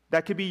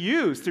that could be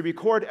used to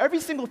record every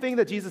single thing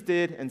that Jesus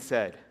did and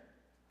said.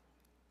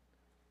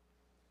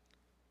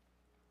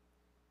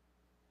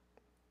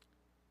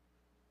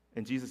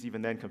 And Jesus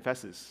even then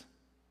confesses,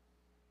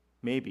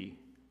 maybe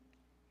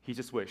he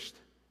just wished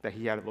that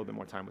he had a little bit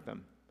more time with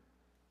them.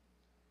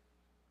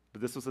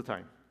 But this was the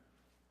time.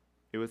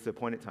 It was the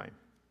appointed time.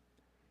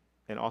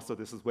 And also,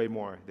 this is way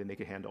more than they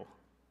could handle.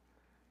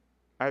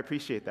 I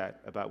appreciate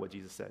that about what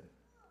Jesus said,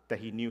 that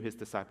he knew his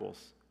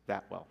disciples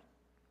that well.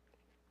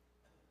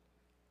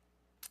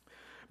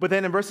 But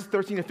then in verses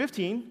 13 and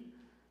 15,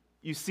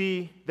 you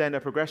see then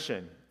a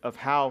progression of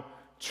how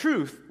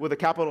truth with a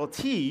capital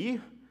T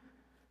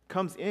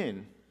comes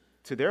in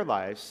to their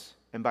lives,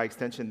 and by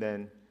extension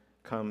then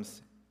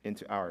comes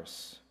into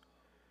ours.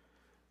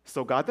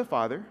 So God the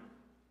Father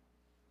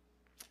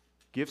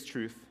gives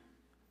truth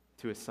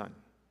to his Son.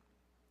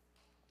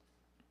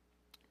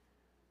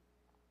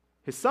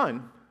 His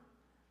Son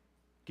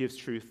gives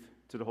truth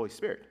to the Holy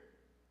Spirit.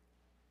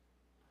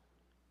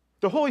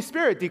 The Holy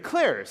Spirit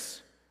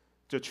declares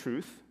the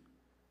truth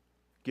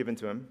given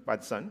to him by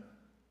the Son,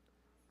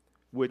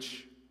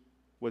 which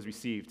was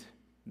received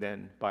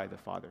then by the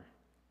Father,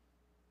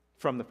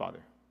 from the Father.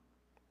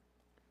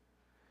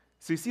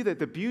 So you see that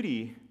the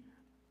beauty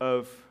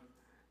of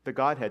the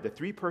Godhead, the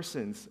three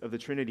persons of the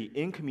Trinity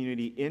in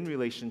community, in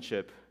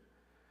relationship,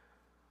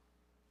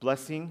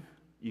 blessing,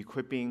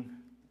 equipping,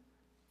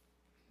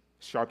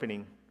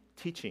 sharpening,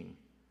 teaching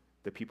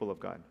the people of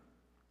God.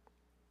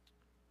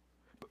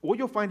 But what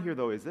you'll find here,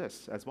 though, is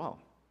this as well,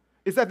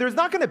 is that there's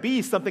not going to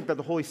be something that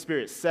the Holy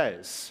Spirit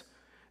says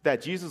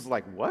that Jesus is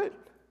like, what?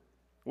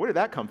 Where did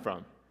that come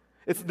from?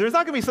 There's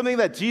not going to be something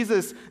that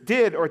Jesus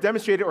did or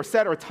demonstrated or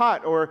said or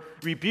taught or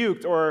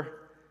rebuked or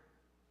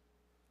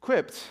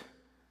quipped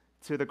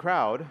to the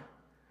crowd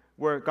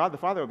where God the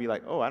Father will be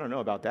like, oh, I don't know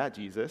about that,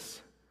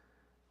 Jesus.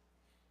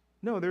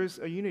 No, there's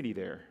a unity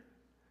there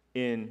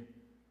in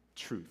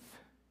truth.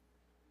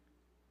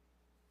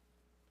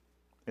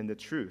 And the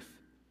truth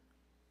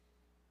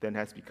then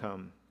has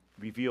become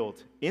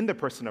revealed in the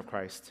person of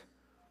Christ,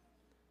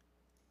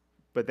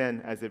 but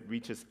then as it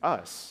reaches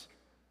us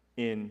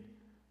in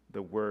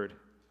the Word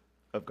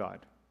of God.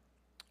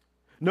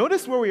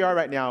 Notice where we are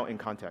right now in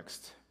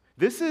context.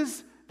 This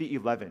is the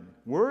 11,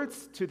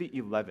 words to the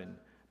 11,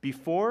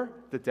 before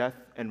the death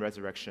and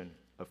resurrection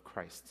of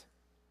Christ.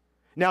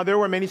 Now, there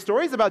were many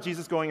stories about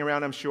Jesus going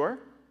around, I'm sure.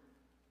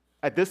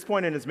 At this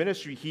point in his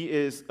ministry, he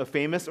is a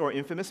famous or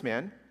infamous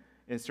man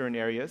in certain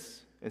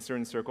areas, in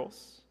certain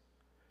circles.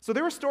 So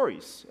there were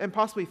stories and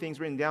possibly things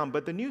written down,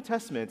 but the New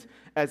Testament,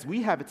 as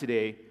we have it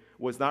today,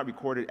 was not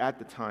recorded at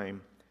the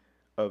time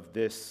of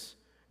this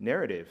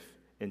narrative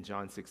in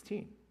John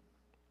 16.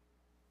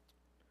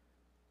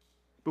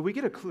 But we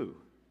get a clue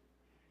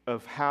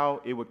of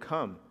how it would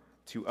come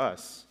to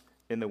us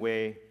in the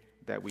way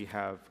that we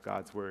have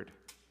God's word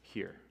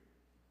here.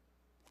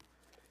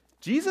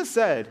 Jesus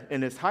said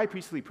in his high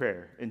priestly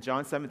prayer in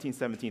John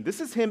 17:17,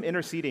 this is him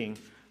interceding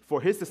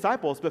for his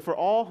disciples, but for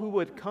all who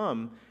would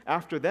come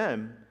after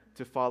them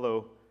to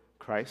follow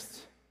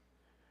Christ.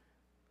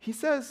 He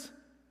says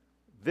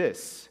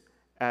this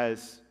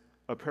as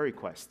a prayer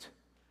request: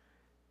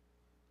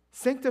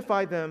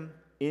 sanctify them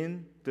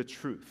in the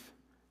truth.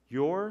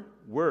 Your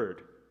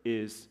word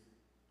is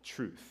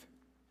truth.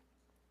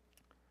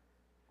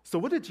 So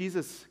what did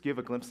Jesus give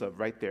a glimpse of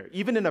right there?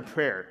 Even in a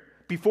prayer,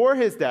 before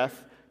his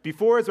death,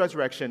 before his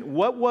resurrection,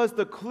 what was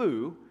the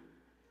clue?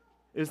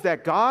 Is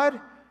that God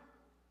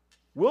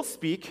will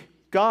speak,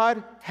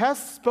 God has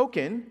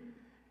spoken,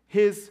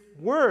 his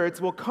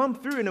words will come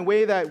through in a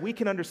way that we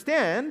can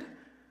understand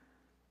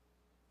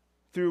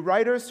through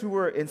writers who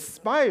were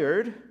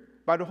inspired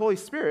by the Holy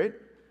Spirit.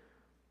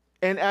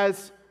 And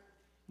as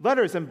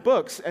letters and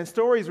books and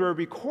stories were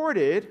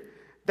recorded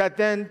that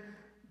then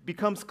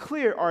becomes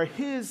clear are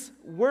his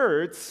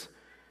words.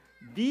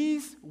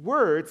 These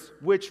words,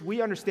 which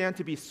we understand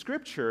to be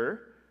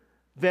Scripture,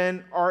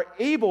 then are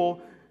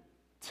able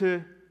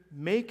to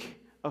make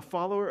a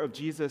follower of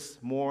Jesus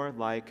more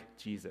like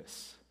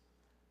Jesus.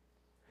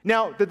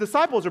 Now, the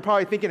disciples are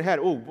probably thinking ahead,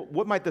 oh,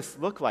 what might this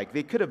look like?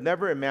 They could have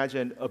never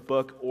imagined a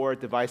book or a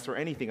device or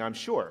anything, I'm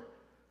sure.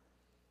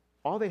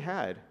 All they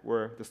had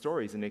were the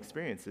stories and the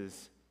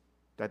experiences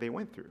that they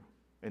went through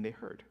and they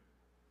heard.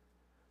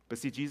 But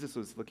see, Jesus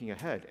was looking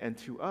ahead, and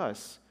to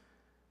us,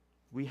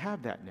 we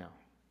have that now.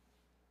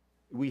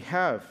 We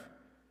have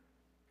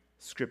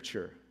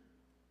Scripture.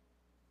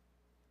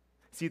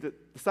 See, the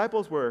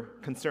disciples were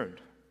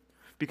concerned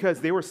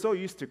because they were so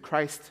used to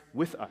Christ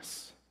with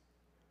us.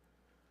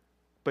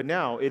 But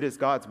now it is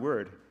God's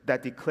word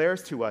that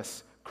declares to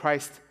us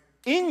Christ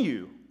in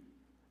you,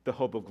 the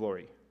hope of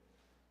glory.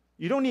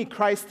 You don't need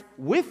Christ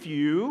with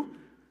you,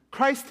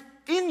 Christ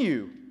in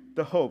you,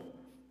 the hope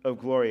of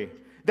glory.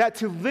 That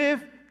to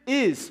live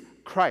is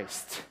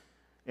Christ,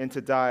 and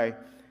to die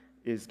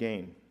is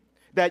gain.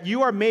 That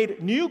you are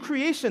made new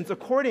creations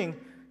according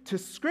to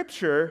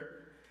Scripture.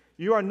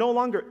 You are no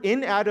longer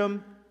in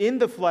Adam, in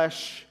the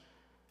flesh,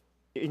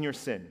 in your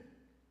sin.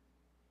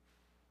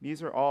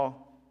 These are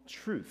all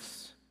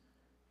truths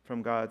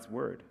from God's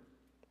word.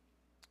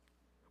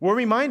 We're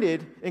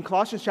reminded in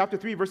Colossians chapter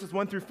 3, verses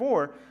 1 through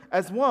 4,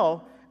 as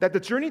well, that the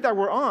journey that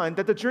we're on,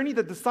 that the journey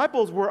the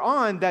disciples were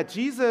on, that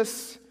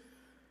Jesus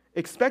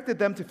expected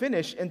them to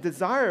finish and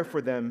desire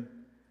for them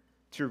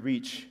to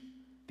reach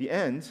the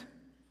end,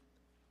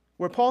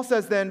 where Paul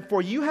says then,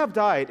 for you have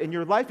died, and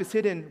your life is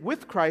hidden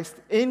with Christ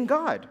in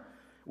God.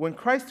 When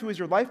Christ, who is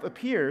your life,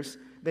 appears,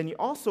 then you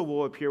also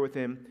will appear with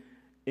him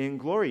in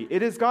glory.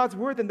 It is God's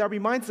word then that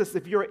reminds us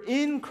if you're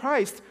in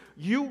Christ,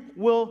 you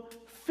will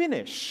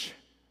finish.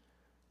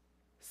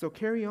 So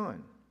carry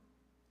on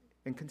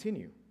and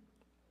continue.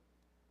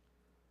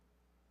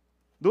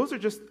 Those are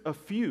just a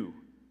few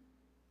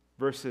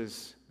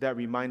verses that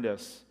remind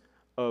us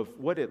of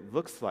what it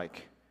looks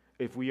like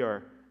if we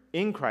are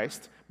in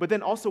Christ, but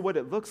then also what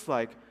it looks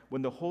like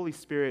when the Holy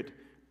Spirit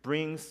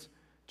brings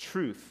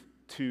truth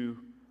to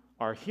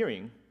our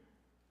hearing,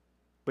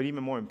 but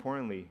even more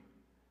importantly,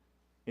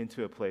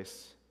 into a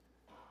place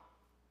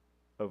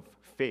of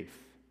faith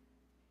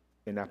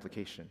and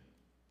application.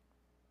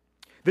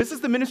 This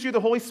is the ministry of the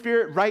Holy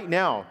Spirit right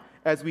now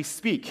as we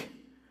speak.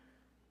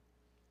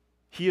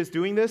 He is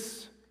doing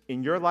this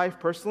in your life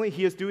personally.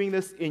 He is doing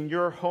this in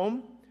your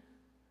home.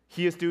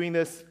 He is doing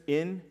this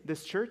in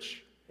this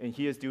church, and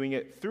he is doing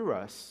it through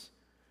us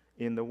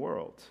in the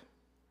world.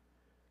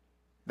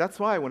 That's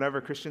why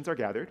whenever Christians are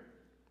gathered,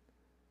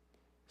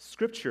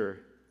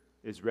 Scripture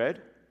is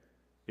read,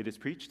 it is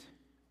preached,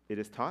 it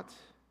is taught,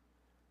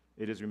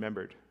 it is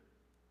remembered.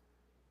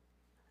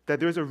 That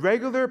there's a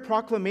regular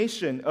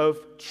proclamation of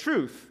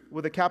truth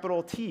with a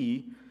capital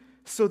T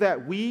so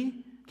that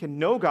we can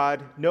know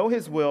God, know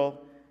his will,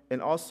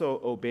 and also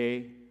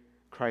obey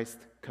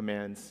Christ's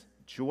commands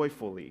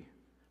joyfully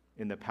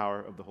in the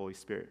power of the Holy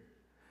Spirit.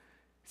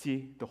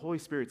 See, the Holy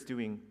Spirit's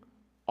doing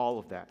all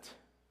of that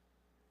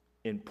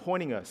in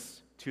pointing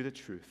us to the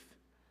truth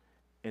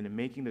and in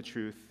making the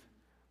truth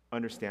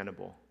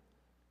understandable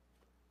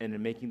and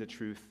in making the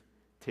truth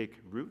take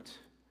root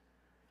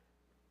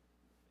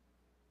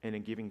and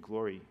in giving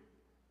glory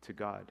to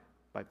God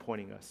by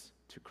pointing us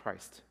to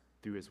Christ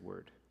through his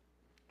word.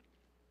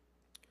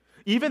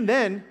 Even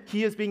then,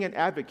 he is being an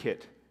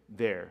advocate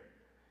there,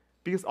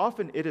 because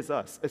often it is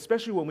us,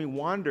 especially when we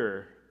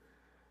wander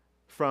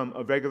from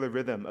a regular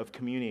rhythm of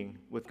communing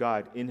with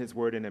God in his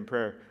word and in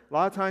prayer. A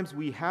lot of times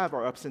we have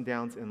our ups and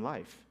downs in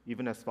life,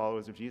 even as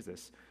followers of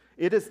Jesus.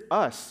 It is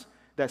us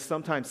that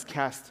sometimes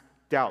cast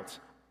doubt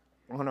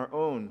on our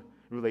own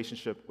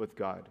relationship with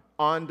God,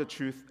 on the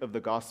truth of the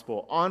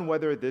gospel, on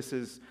whether this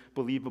is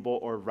believable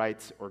or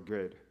right or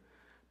good.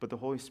 But the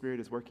Holy Spirit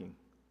is working,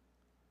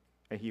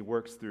 and he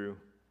works through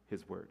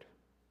his word.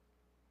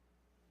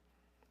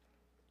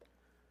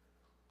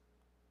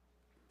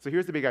 So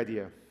here's the big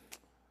idea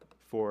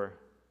for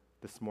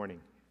this morning.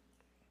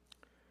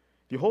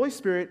 The Holy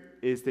Spirit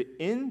is the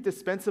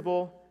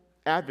indispensable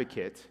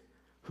advocate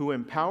who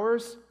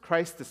empowers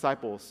Christ's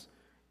disciples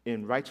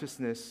in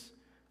righteousness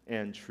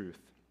and truth.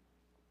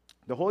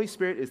 The Holy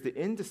Spirit is the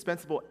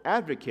indispensable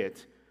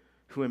advocate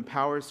who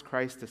empowers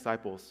Christ's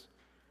disciples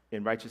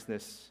in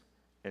righteousness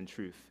and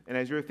truth. And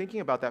as you're thinking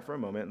about that for a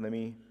moment, let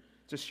me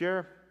just share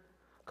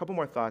a couple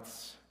more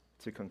thoughts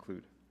to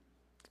conclude.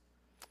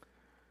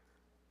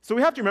 So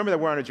we have to remember that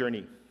we're on a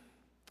journey.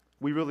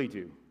 We really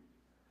do.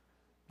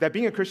 That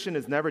being a Christian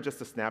is never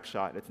just a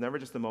snapshot. It's never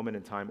just a moment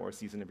in time or a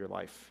season of your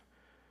life.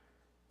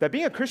 That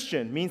being a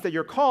Christian means that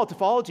you're called to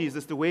follow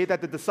Jesus the way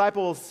that the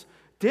disciples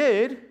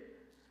did,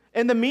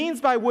 and the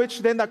means by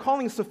which then that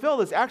calling is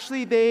fulfilled is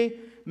actually they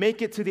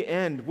make it to the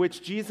end,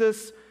 which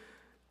Jesus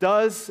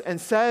does and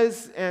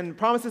says and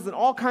promises in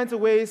all kinds of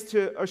ways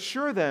to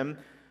assure them,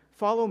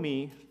 follow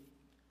me,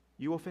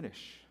 you will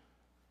finish.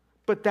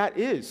 But that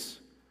is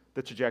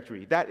the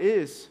trajectory. That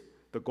is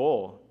the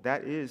goal,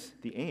 that is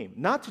the aim.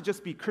 Not to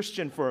just be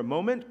Christian for a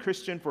moment,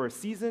 Christian for a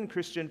season,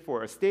 Christian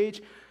for a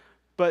stage,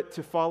 but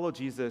to follow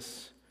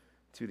Jesus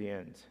to the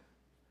end.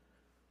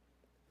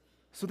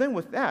 So then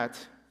with that,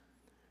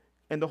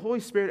 and the Holy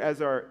Spirit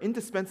as our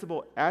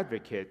indispensable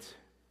advocate,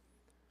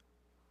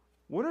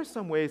 what are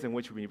some ways in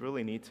which we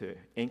really need to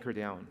anchor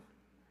down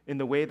in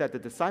the way that the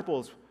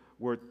disciples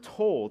were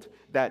told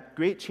that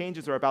great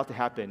changes are about to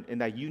happen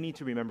and that you need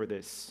to remember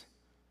this?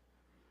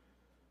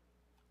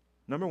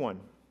 Number one,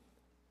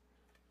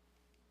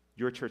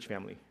 your church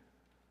family.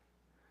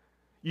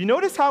 You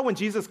notice how when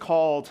Jesus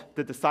called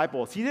the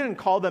disciples, he didn't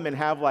call them and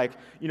have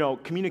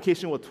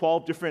communication with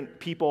 12 different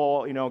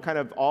people, kind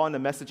of all in a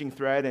messaging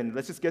thread and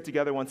let's just get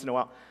together once in a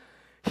while.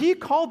 He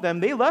called them,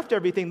 they left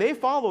everything, they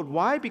followed.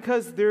 Why?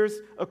 Because there's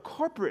a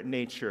corporate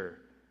nature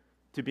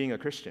to being a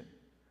Christian.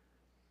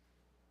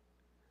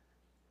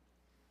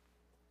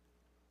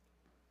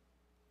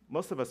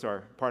 Most of us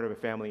are part of a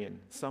family in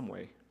some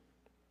way,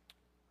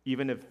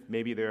 even if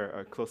maybe they're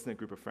a close-knit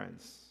group of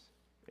friends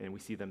and we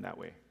see them that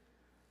way.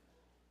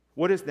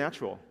 What is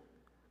natural?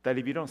 That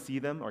if you don't see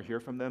them or hear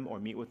from them or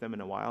meet with them in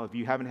a while, if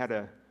you haven't had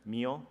a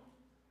meal,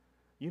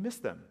 you miss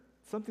them.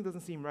 Something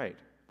doesn't seem right.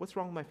 What's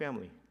wrong with my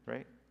family,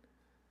 right?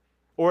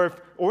 Or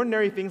if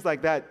ordinary things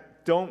like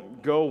that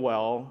don't go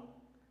well,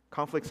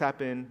 conflicts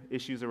happen,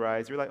 issues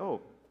arise, you're like,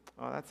 oh,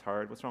 that's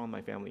hard. What's wrong with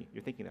my family?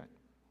 You're thinking that.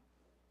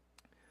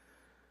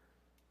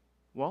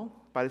 Well,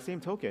 by the same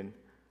token,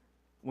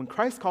 when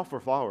Christ called for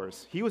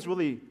followers, he was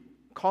really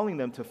calling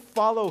them to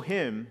follow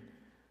him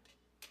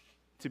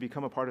to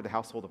become a part of the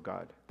household of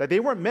God. That they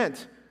weren't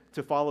meant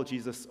to follow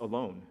Jesus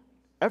alone,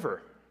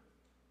 ever.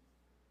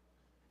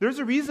 There's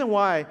a reason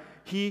why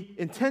he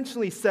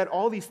intentionally said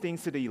all these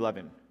things to the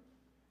 11.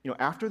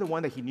 After the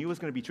one that he knew was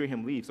going to betray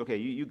him leaves, okay,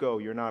 you go,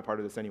 you're not a part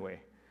of this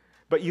anyway.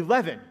 But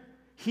 11,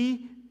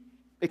 he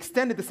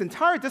extended this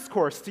entire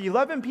discourse to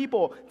 11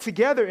 people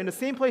together in the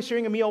same place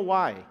sharing a meal.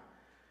 Why?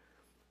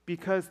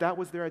 Because that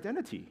was their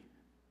identity.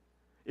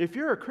 If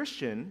you're a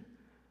Christian,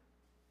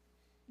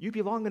 you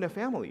belong in a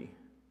family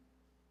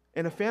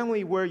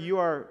where you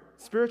are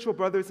spiritual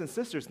brothers and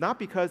sisters, not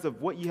because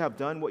of what you have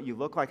done, what you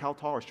look like, how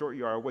tall or short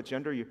you are, what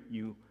gender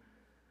you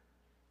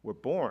were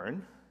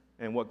born,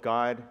 and what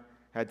God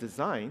had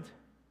designed,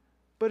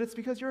 but it's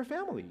because you're a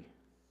family.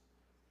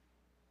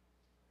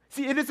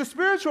 See, it is a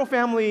spiritual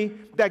family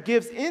that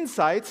gives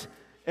insight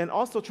and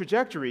also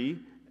trajectory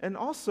and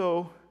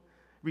also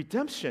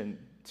redemption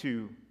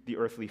to the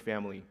earthly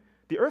family.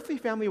 The earthly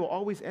family will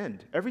always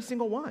end, every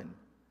single one.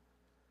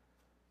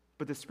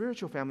 But the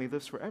spiritual family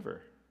lives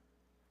forever.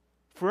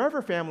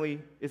 Forever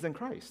family is in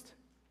Christ.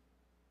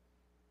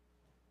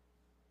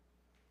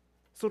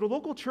 So the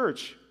local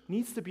church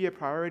needs to be a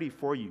priority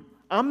for you.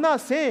 I'm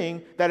not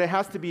saying that it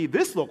has to be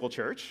this local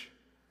church,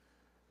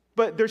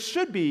 but there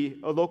should be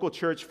a local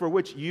church for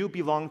which you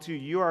belong to,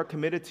 you are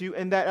committed to,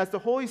 and that as the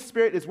Holy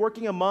Spirit is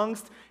working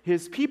amongst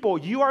his people,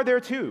 you are there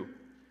too.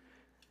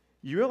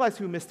 You realize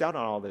who missed out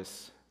on all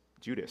this?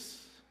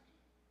 Judas.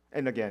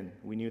 And again,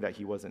 we knew that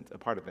he wasn't a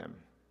part of them.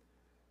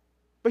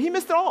 But he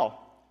missed it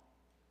all.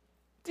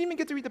 Didn't even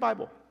get to read the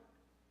Bible.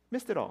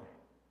 Missed it all.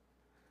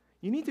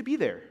 You need to be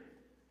there.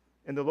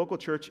 And the local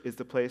church is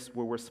the place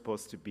where we're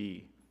supposed to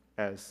be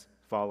as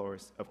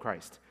followers of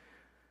Christ.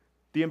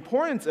 The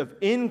importance of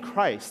in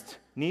Christ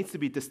needs to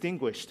be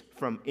distinguished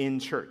from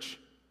in church.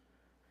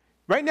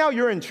 Right now,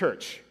 you're in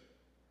church.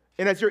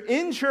 And as you're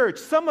in church,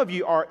 some of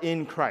you are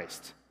in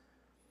Christ.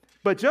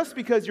 But just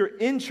because you're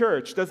in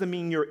church doesn't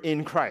mean you're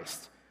in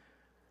Christ.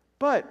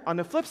 But on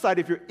the flip side,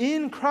 if you're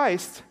in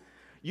Christ,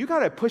 you got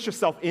to push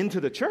yourself into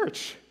the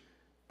church,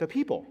 the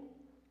people.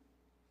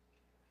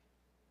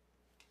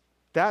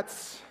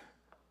 That's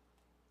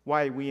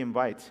why we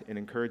invite and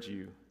encourage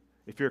you,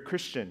 if you're a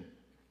Christian,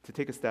 to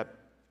take a step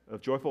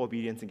of joyful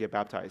obedience and get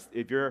baptized.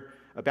 If you're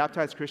a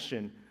baptized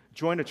Christian,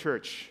 join a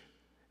church.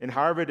 And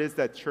however it is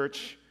that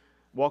church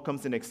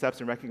welcomes and accepts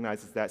and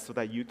recognizes that, so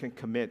that you can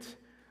commit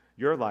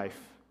your life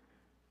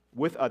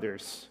with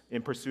others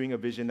in pursuing a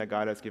vision that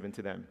God has given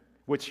to them,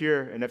 which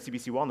here in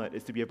FCBC Walnut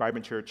is to be a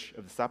vibrant church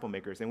of disciple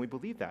makers, and we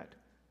believe that,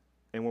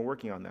 and we're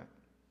working on that.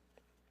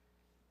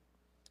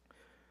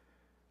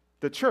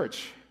 The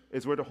church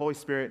is where the Holy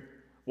Spirit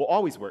will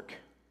always work,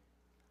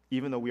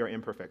 even though we are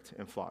imperfect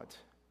and flawed,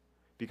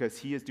 because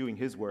he is doing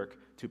his work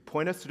to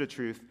point us to the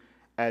truth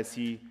as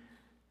he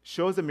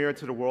shows a mirror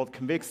to the world,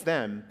 convicts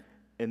them,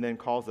 and then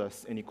calls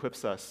us and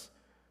equips us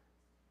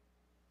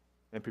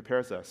and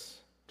prepares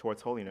us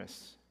towards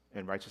holiness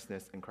and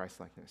righteousness and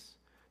Christ-likeness.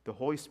 The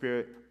Holy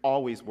Spirit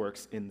always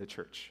works in the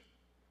church.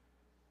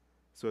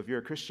 So if you're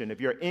a Christian,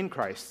 if you're in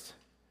Christ,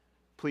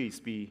 please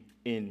be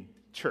in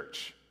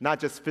church. Not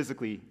just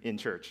physically in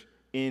church,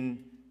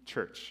 in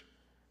church.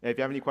 And if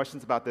you have any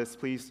questions about this,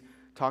 please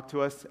talk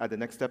to us at the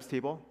Next Steps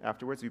table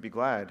afterwards. We'd be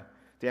glad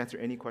to answer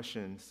any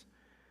questions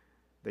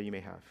that you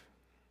may have.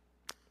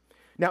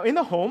 Now, in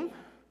the home,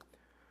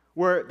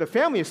 where the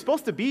family is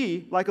supposed to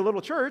be like a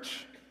little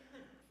church,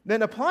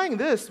 then applying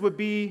this would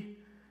be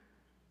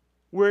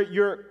where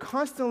you're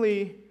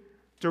constantly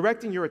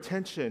directing your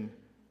attention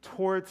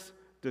towards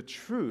the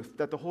truth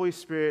that the Holy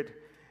Spirit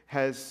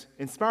has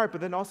inspired,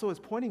 but then also is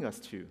pointing us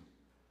to.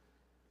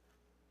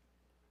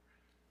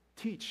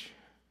 Teach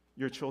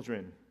your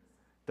children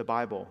the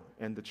Bible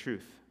and the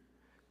truth.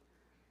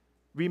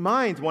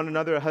 Remind one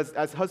another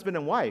as husband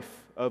and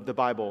wife of the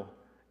Bible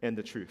and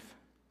the truth.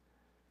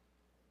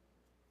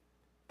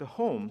 The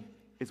home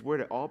is where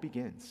it all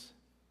begins.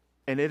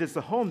 And it is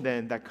the home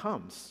then that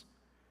comes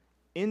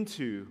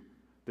into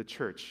the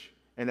church.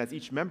 And as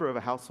each member of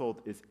a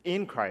household is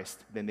in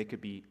Christ, then they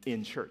could be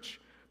in church.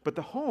 But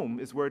the home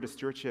is where the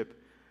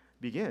stewardship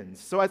begins.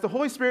 So as the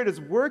Holy Spirit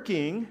is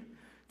working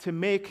to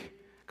make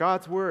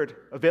God's word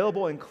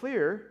available and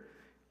clear,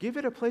 give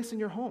it a place in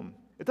your home.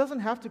 It doesn't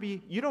have to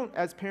be, you don't,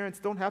 as parents,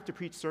 don't have to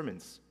preach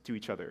sermons to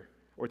each other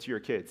or to your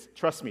kids.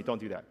 Trust me, don't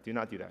do that. Do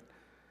not do that.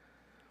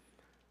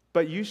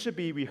 But you should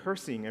be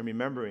rehearsing and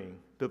remembering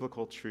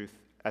biblical truth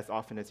as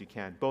often as you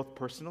can, both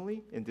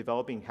personally in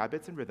developing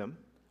habits and rhythm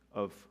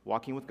of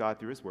walking with God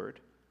through His Word,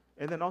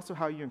 and then also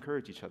how you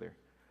encourage each other.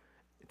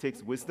 It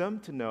takes wisdom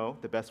to know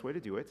the best way to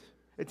do it.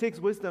 It takes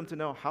wisdom to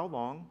know how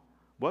long,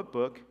 what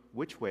book,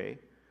 which way.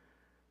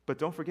 But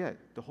don't forget,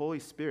 the Holy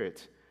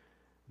Spirit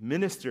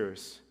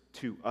ministers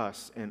to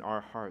us and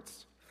our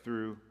hearts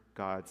through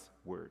God's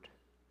Word.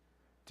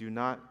 Do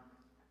not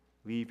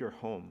leave your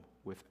home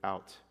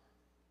without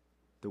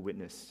the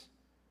witness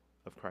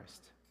of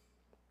Christ.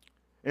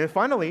 And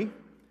finally,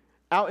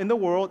 out in the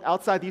world,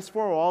 outside these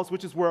four walls,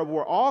 which is where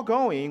we're all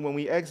going when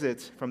we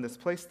exit from this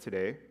place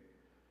today,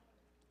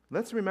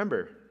 let's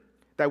remember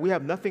that we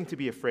have nothing to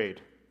be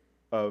afraid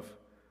of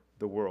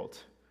the world.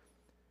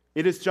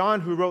 It is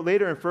John who wrote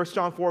later in 1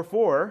 John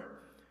 4:4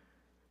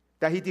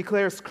 that he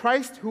declares,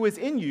 Christ who is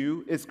in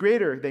you is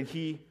greater than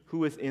he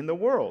who is in the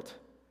world.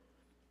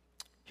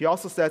 He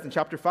also says in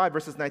chapter 5,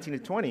 verses 19 to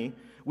 20,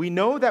 we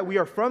know that we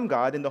are from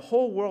God, and the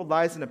whole world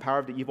lies in the power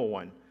of the evil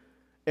one.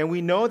 And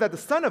we know that the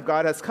Son of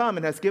God has come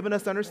and has given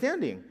us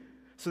understanding,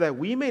 so that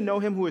we may know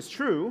him who is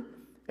true,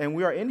 and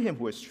we are in him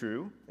who is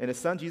true, and his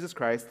Son, Jesus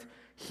Christ.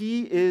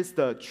 He is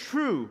the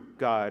true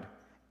God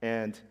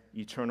and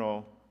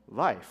eternal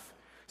life.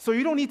 So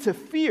you don't need to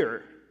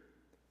fear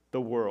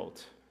the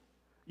world,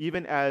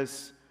 even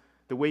as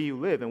the way you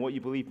live and what you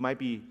believe might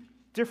be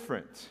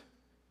different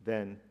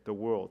than the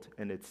world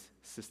and its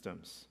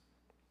systems.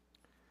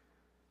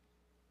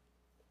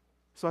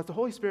 So as the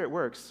Holy Spirit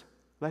works,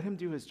 let him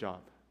do his job.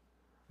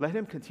 Let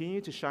him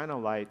continue to shine a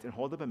light and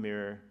hold up a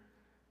mirror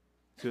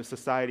to a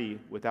society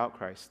without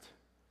Christ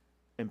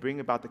and bring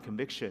about the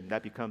conviction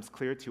that becomes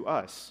clear to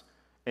us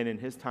and in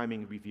his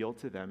timing revealed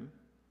to them,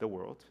 the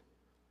world,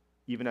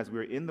 even as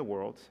we're in the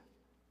world,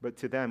 but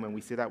to them when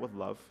we say that with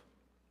love.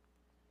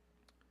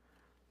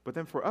 But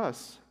then for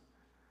us,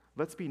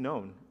 let's be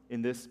known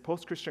in this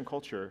post-Christian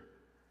culture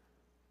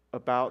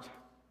about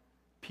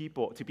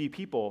people, to be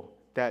people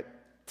that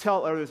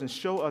tell others and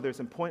show others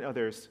and point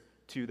others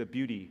to the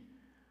beauty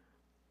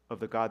of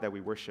the God that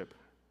we worship.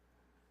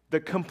 The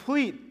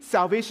complete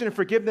salvation and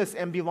forgiveness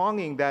and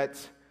belonging that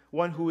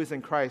one who is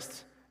in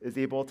Christ is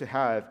able to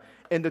have,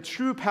 and the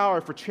true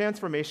power for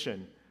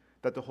transformation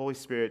that the Holy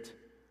Spirit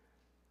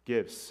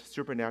gives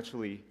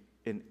supernaturally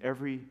in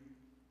every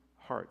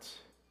heart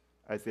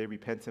as they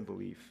repent and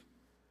believe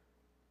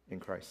in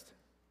Christ.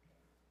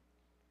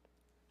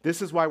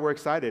 This is why we're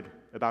excited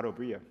about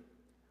Obria,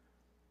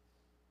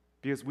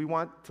 because we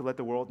want to let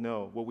the world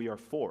know what we are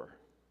for,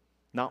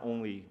 not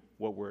only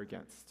what we're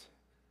against.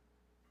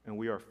 And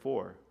we are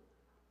for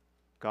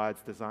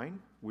God's design,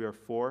 we are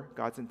for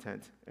God's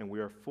intent, and we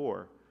are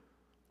for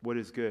what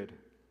is good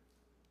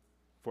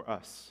for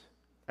us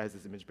as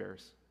his image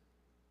bearers.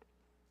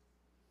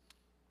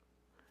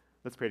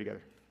 Let's pray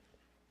together.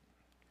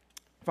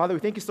 Father, we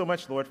thank you so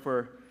much, Lord,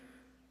 for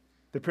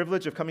the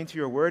privilege of coming to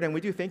your word, and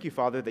we do thank you,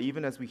 Father, that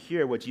even as we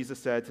hear what Jesus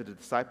said to the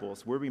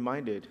disciples, we're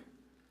reminded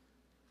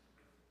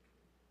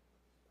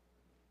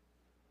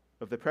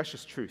of the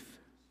precious truth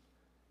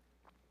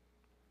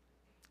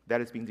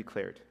that is being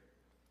declared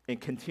and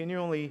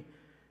continually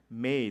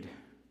made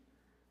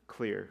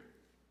clear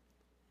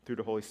through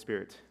the Holy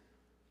Spirit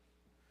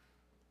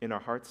in our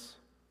hearts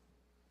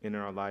and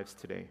in our lives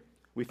today.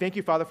 We thank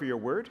you, Father, for your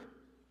word.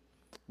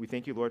 We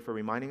thank you, Lord, for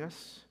reminding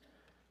us,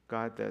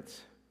 God, that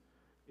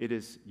it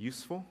is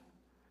useful,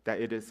 that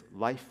it is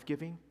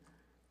life-giving,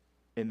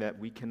 and that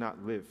we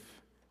cannot live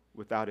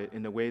without it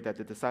in a way that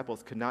the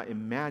disciples could not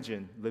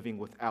imagine living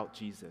without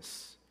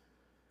Jesus.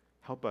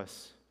 Help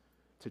us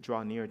to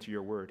draw near to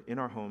your word in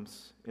our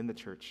homes, in the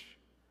church,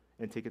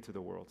 and take it to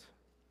the world.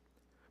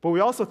 But we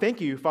also thank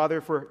you,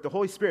 Father, for the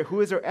Holy Spirit, who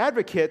is our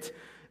advocate,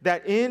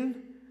 that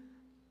in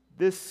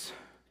this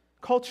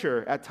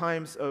culture at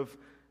times of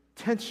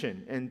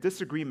tension and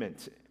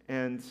disagreement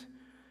and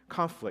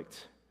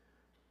conflict,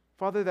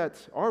 Father,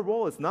 that our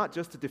role is not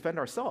just to defend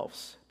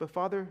ourselves, but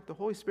Father, the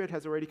Holy Spirit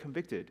has already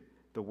convicted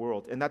the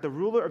world, and that the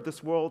ruler of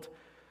this world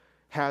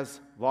has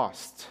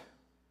lost.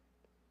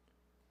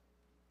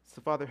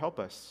 So Father, help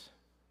us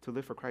to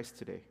live for Christ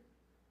today.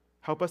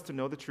 Help us to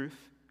know the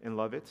truth and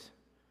love it,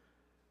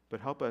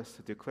 but help us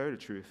to declare the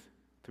truth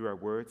through our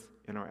words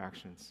and our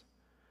actions.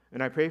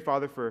 And I pray,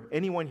 Father, for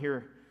anyone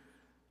here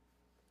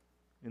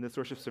in this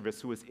worship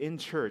service who is in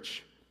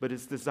church but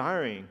is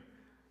desiring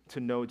to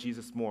know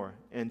Jesus more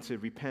and to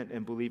repent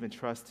and believe and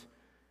trust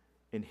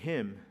in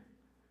him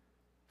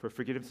for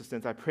forgiveness of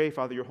sins. I pray,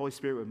 Father, your Holy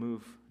Spirit would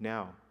move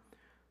now.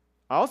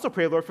 I also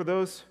pray, Lord, for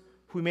those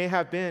who may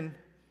have been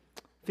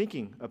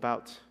thinking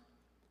about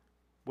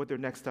what their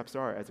next steps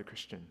are as a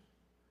Christian.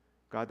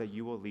 God, that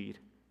you will lead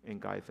and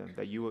guide them,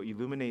 that you will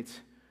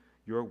illuminate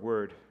your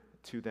word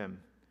to them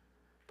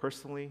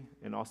personally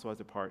and also as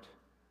a part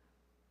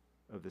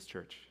of this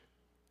church.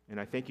 And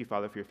I thank you,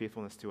 Father, for your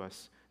faithfulness to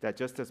us, that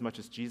just as much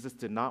as Jesus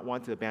did not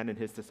want to abandon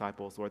his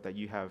disciples, Lord, that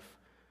you have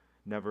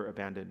never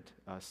abandoned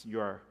us. You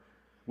are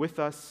with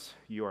us,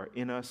 you are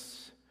in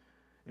us,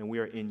 and we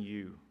are in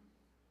you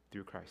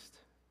through Christ.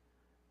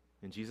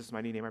 In Jesus'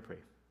 mighty name I pray.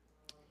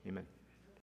 Amen.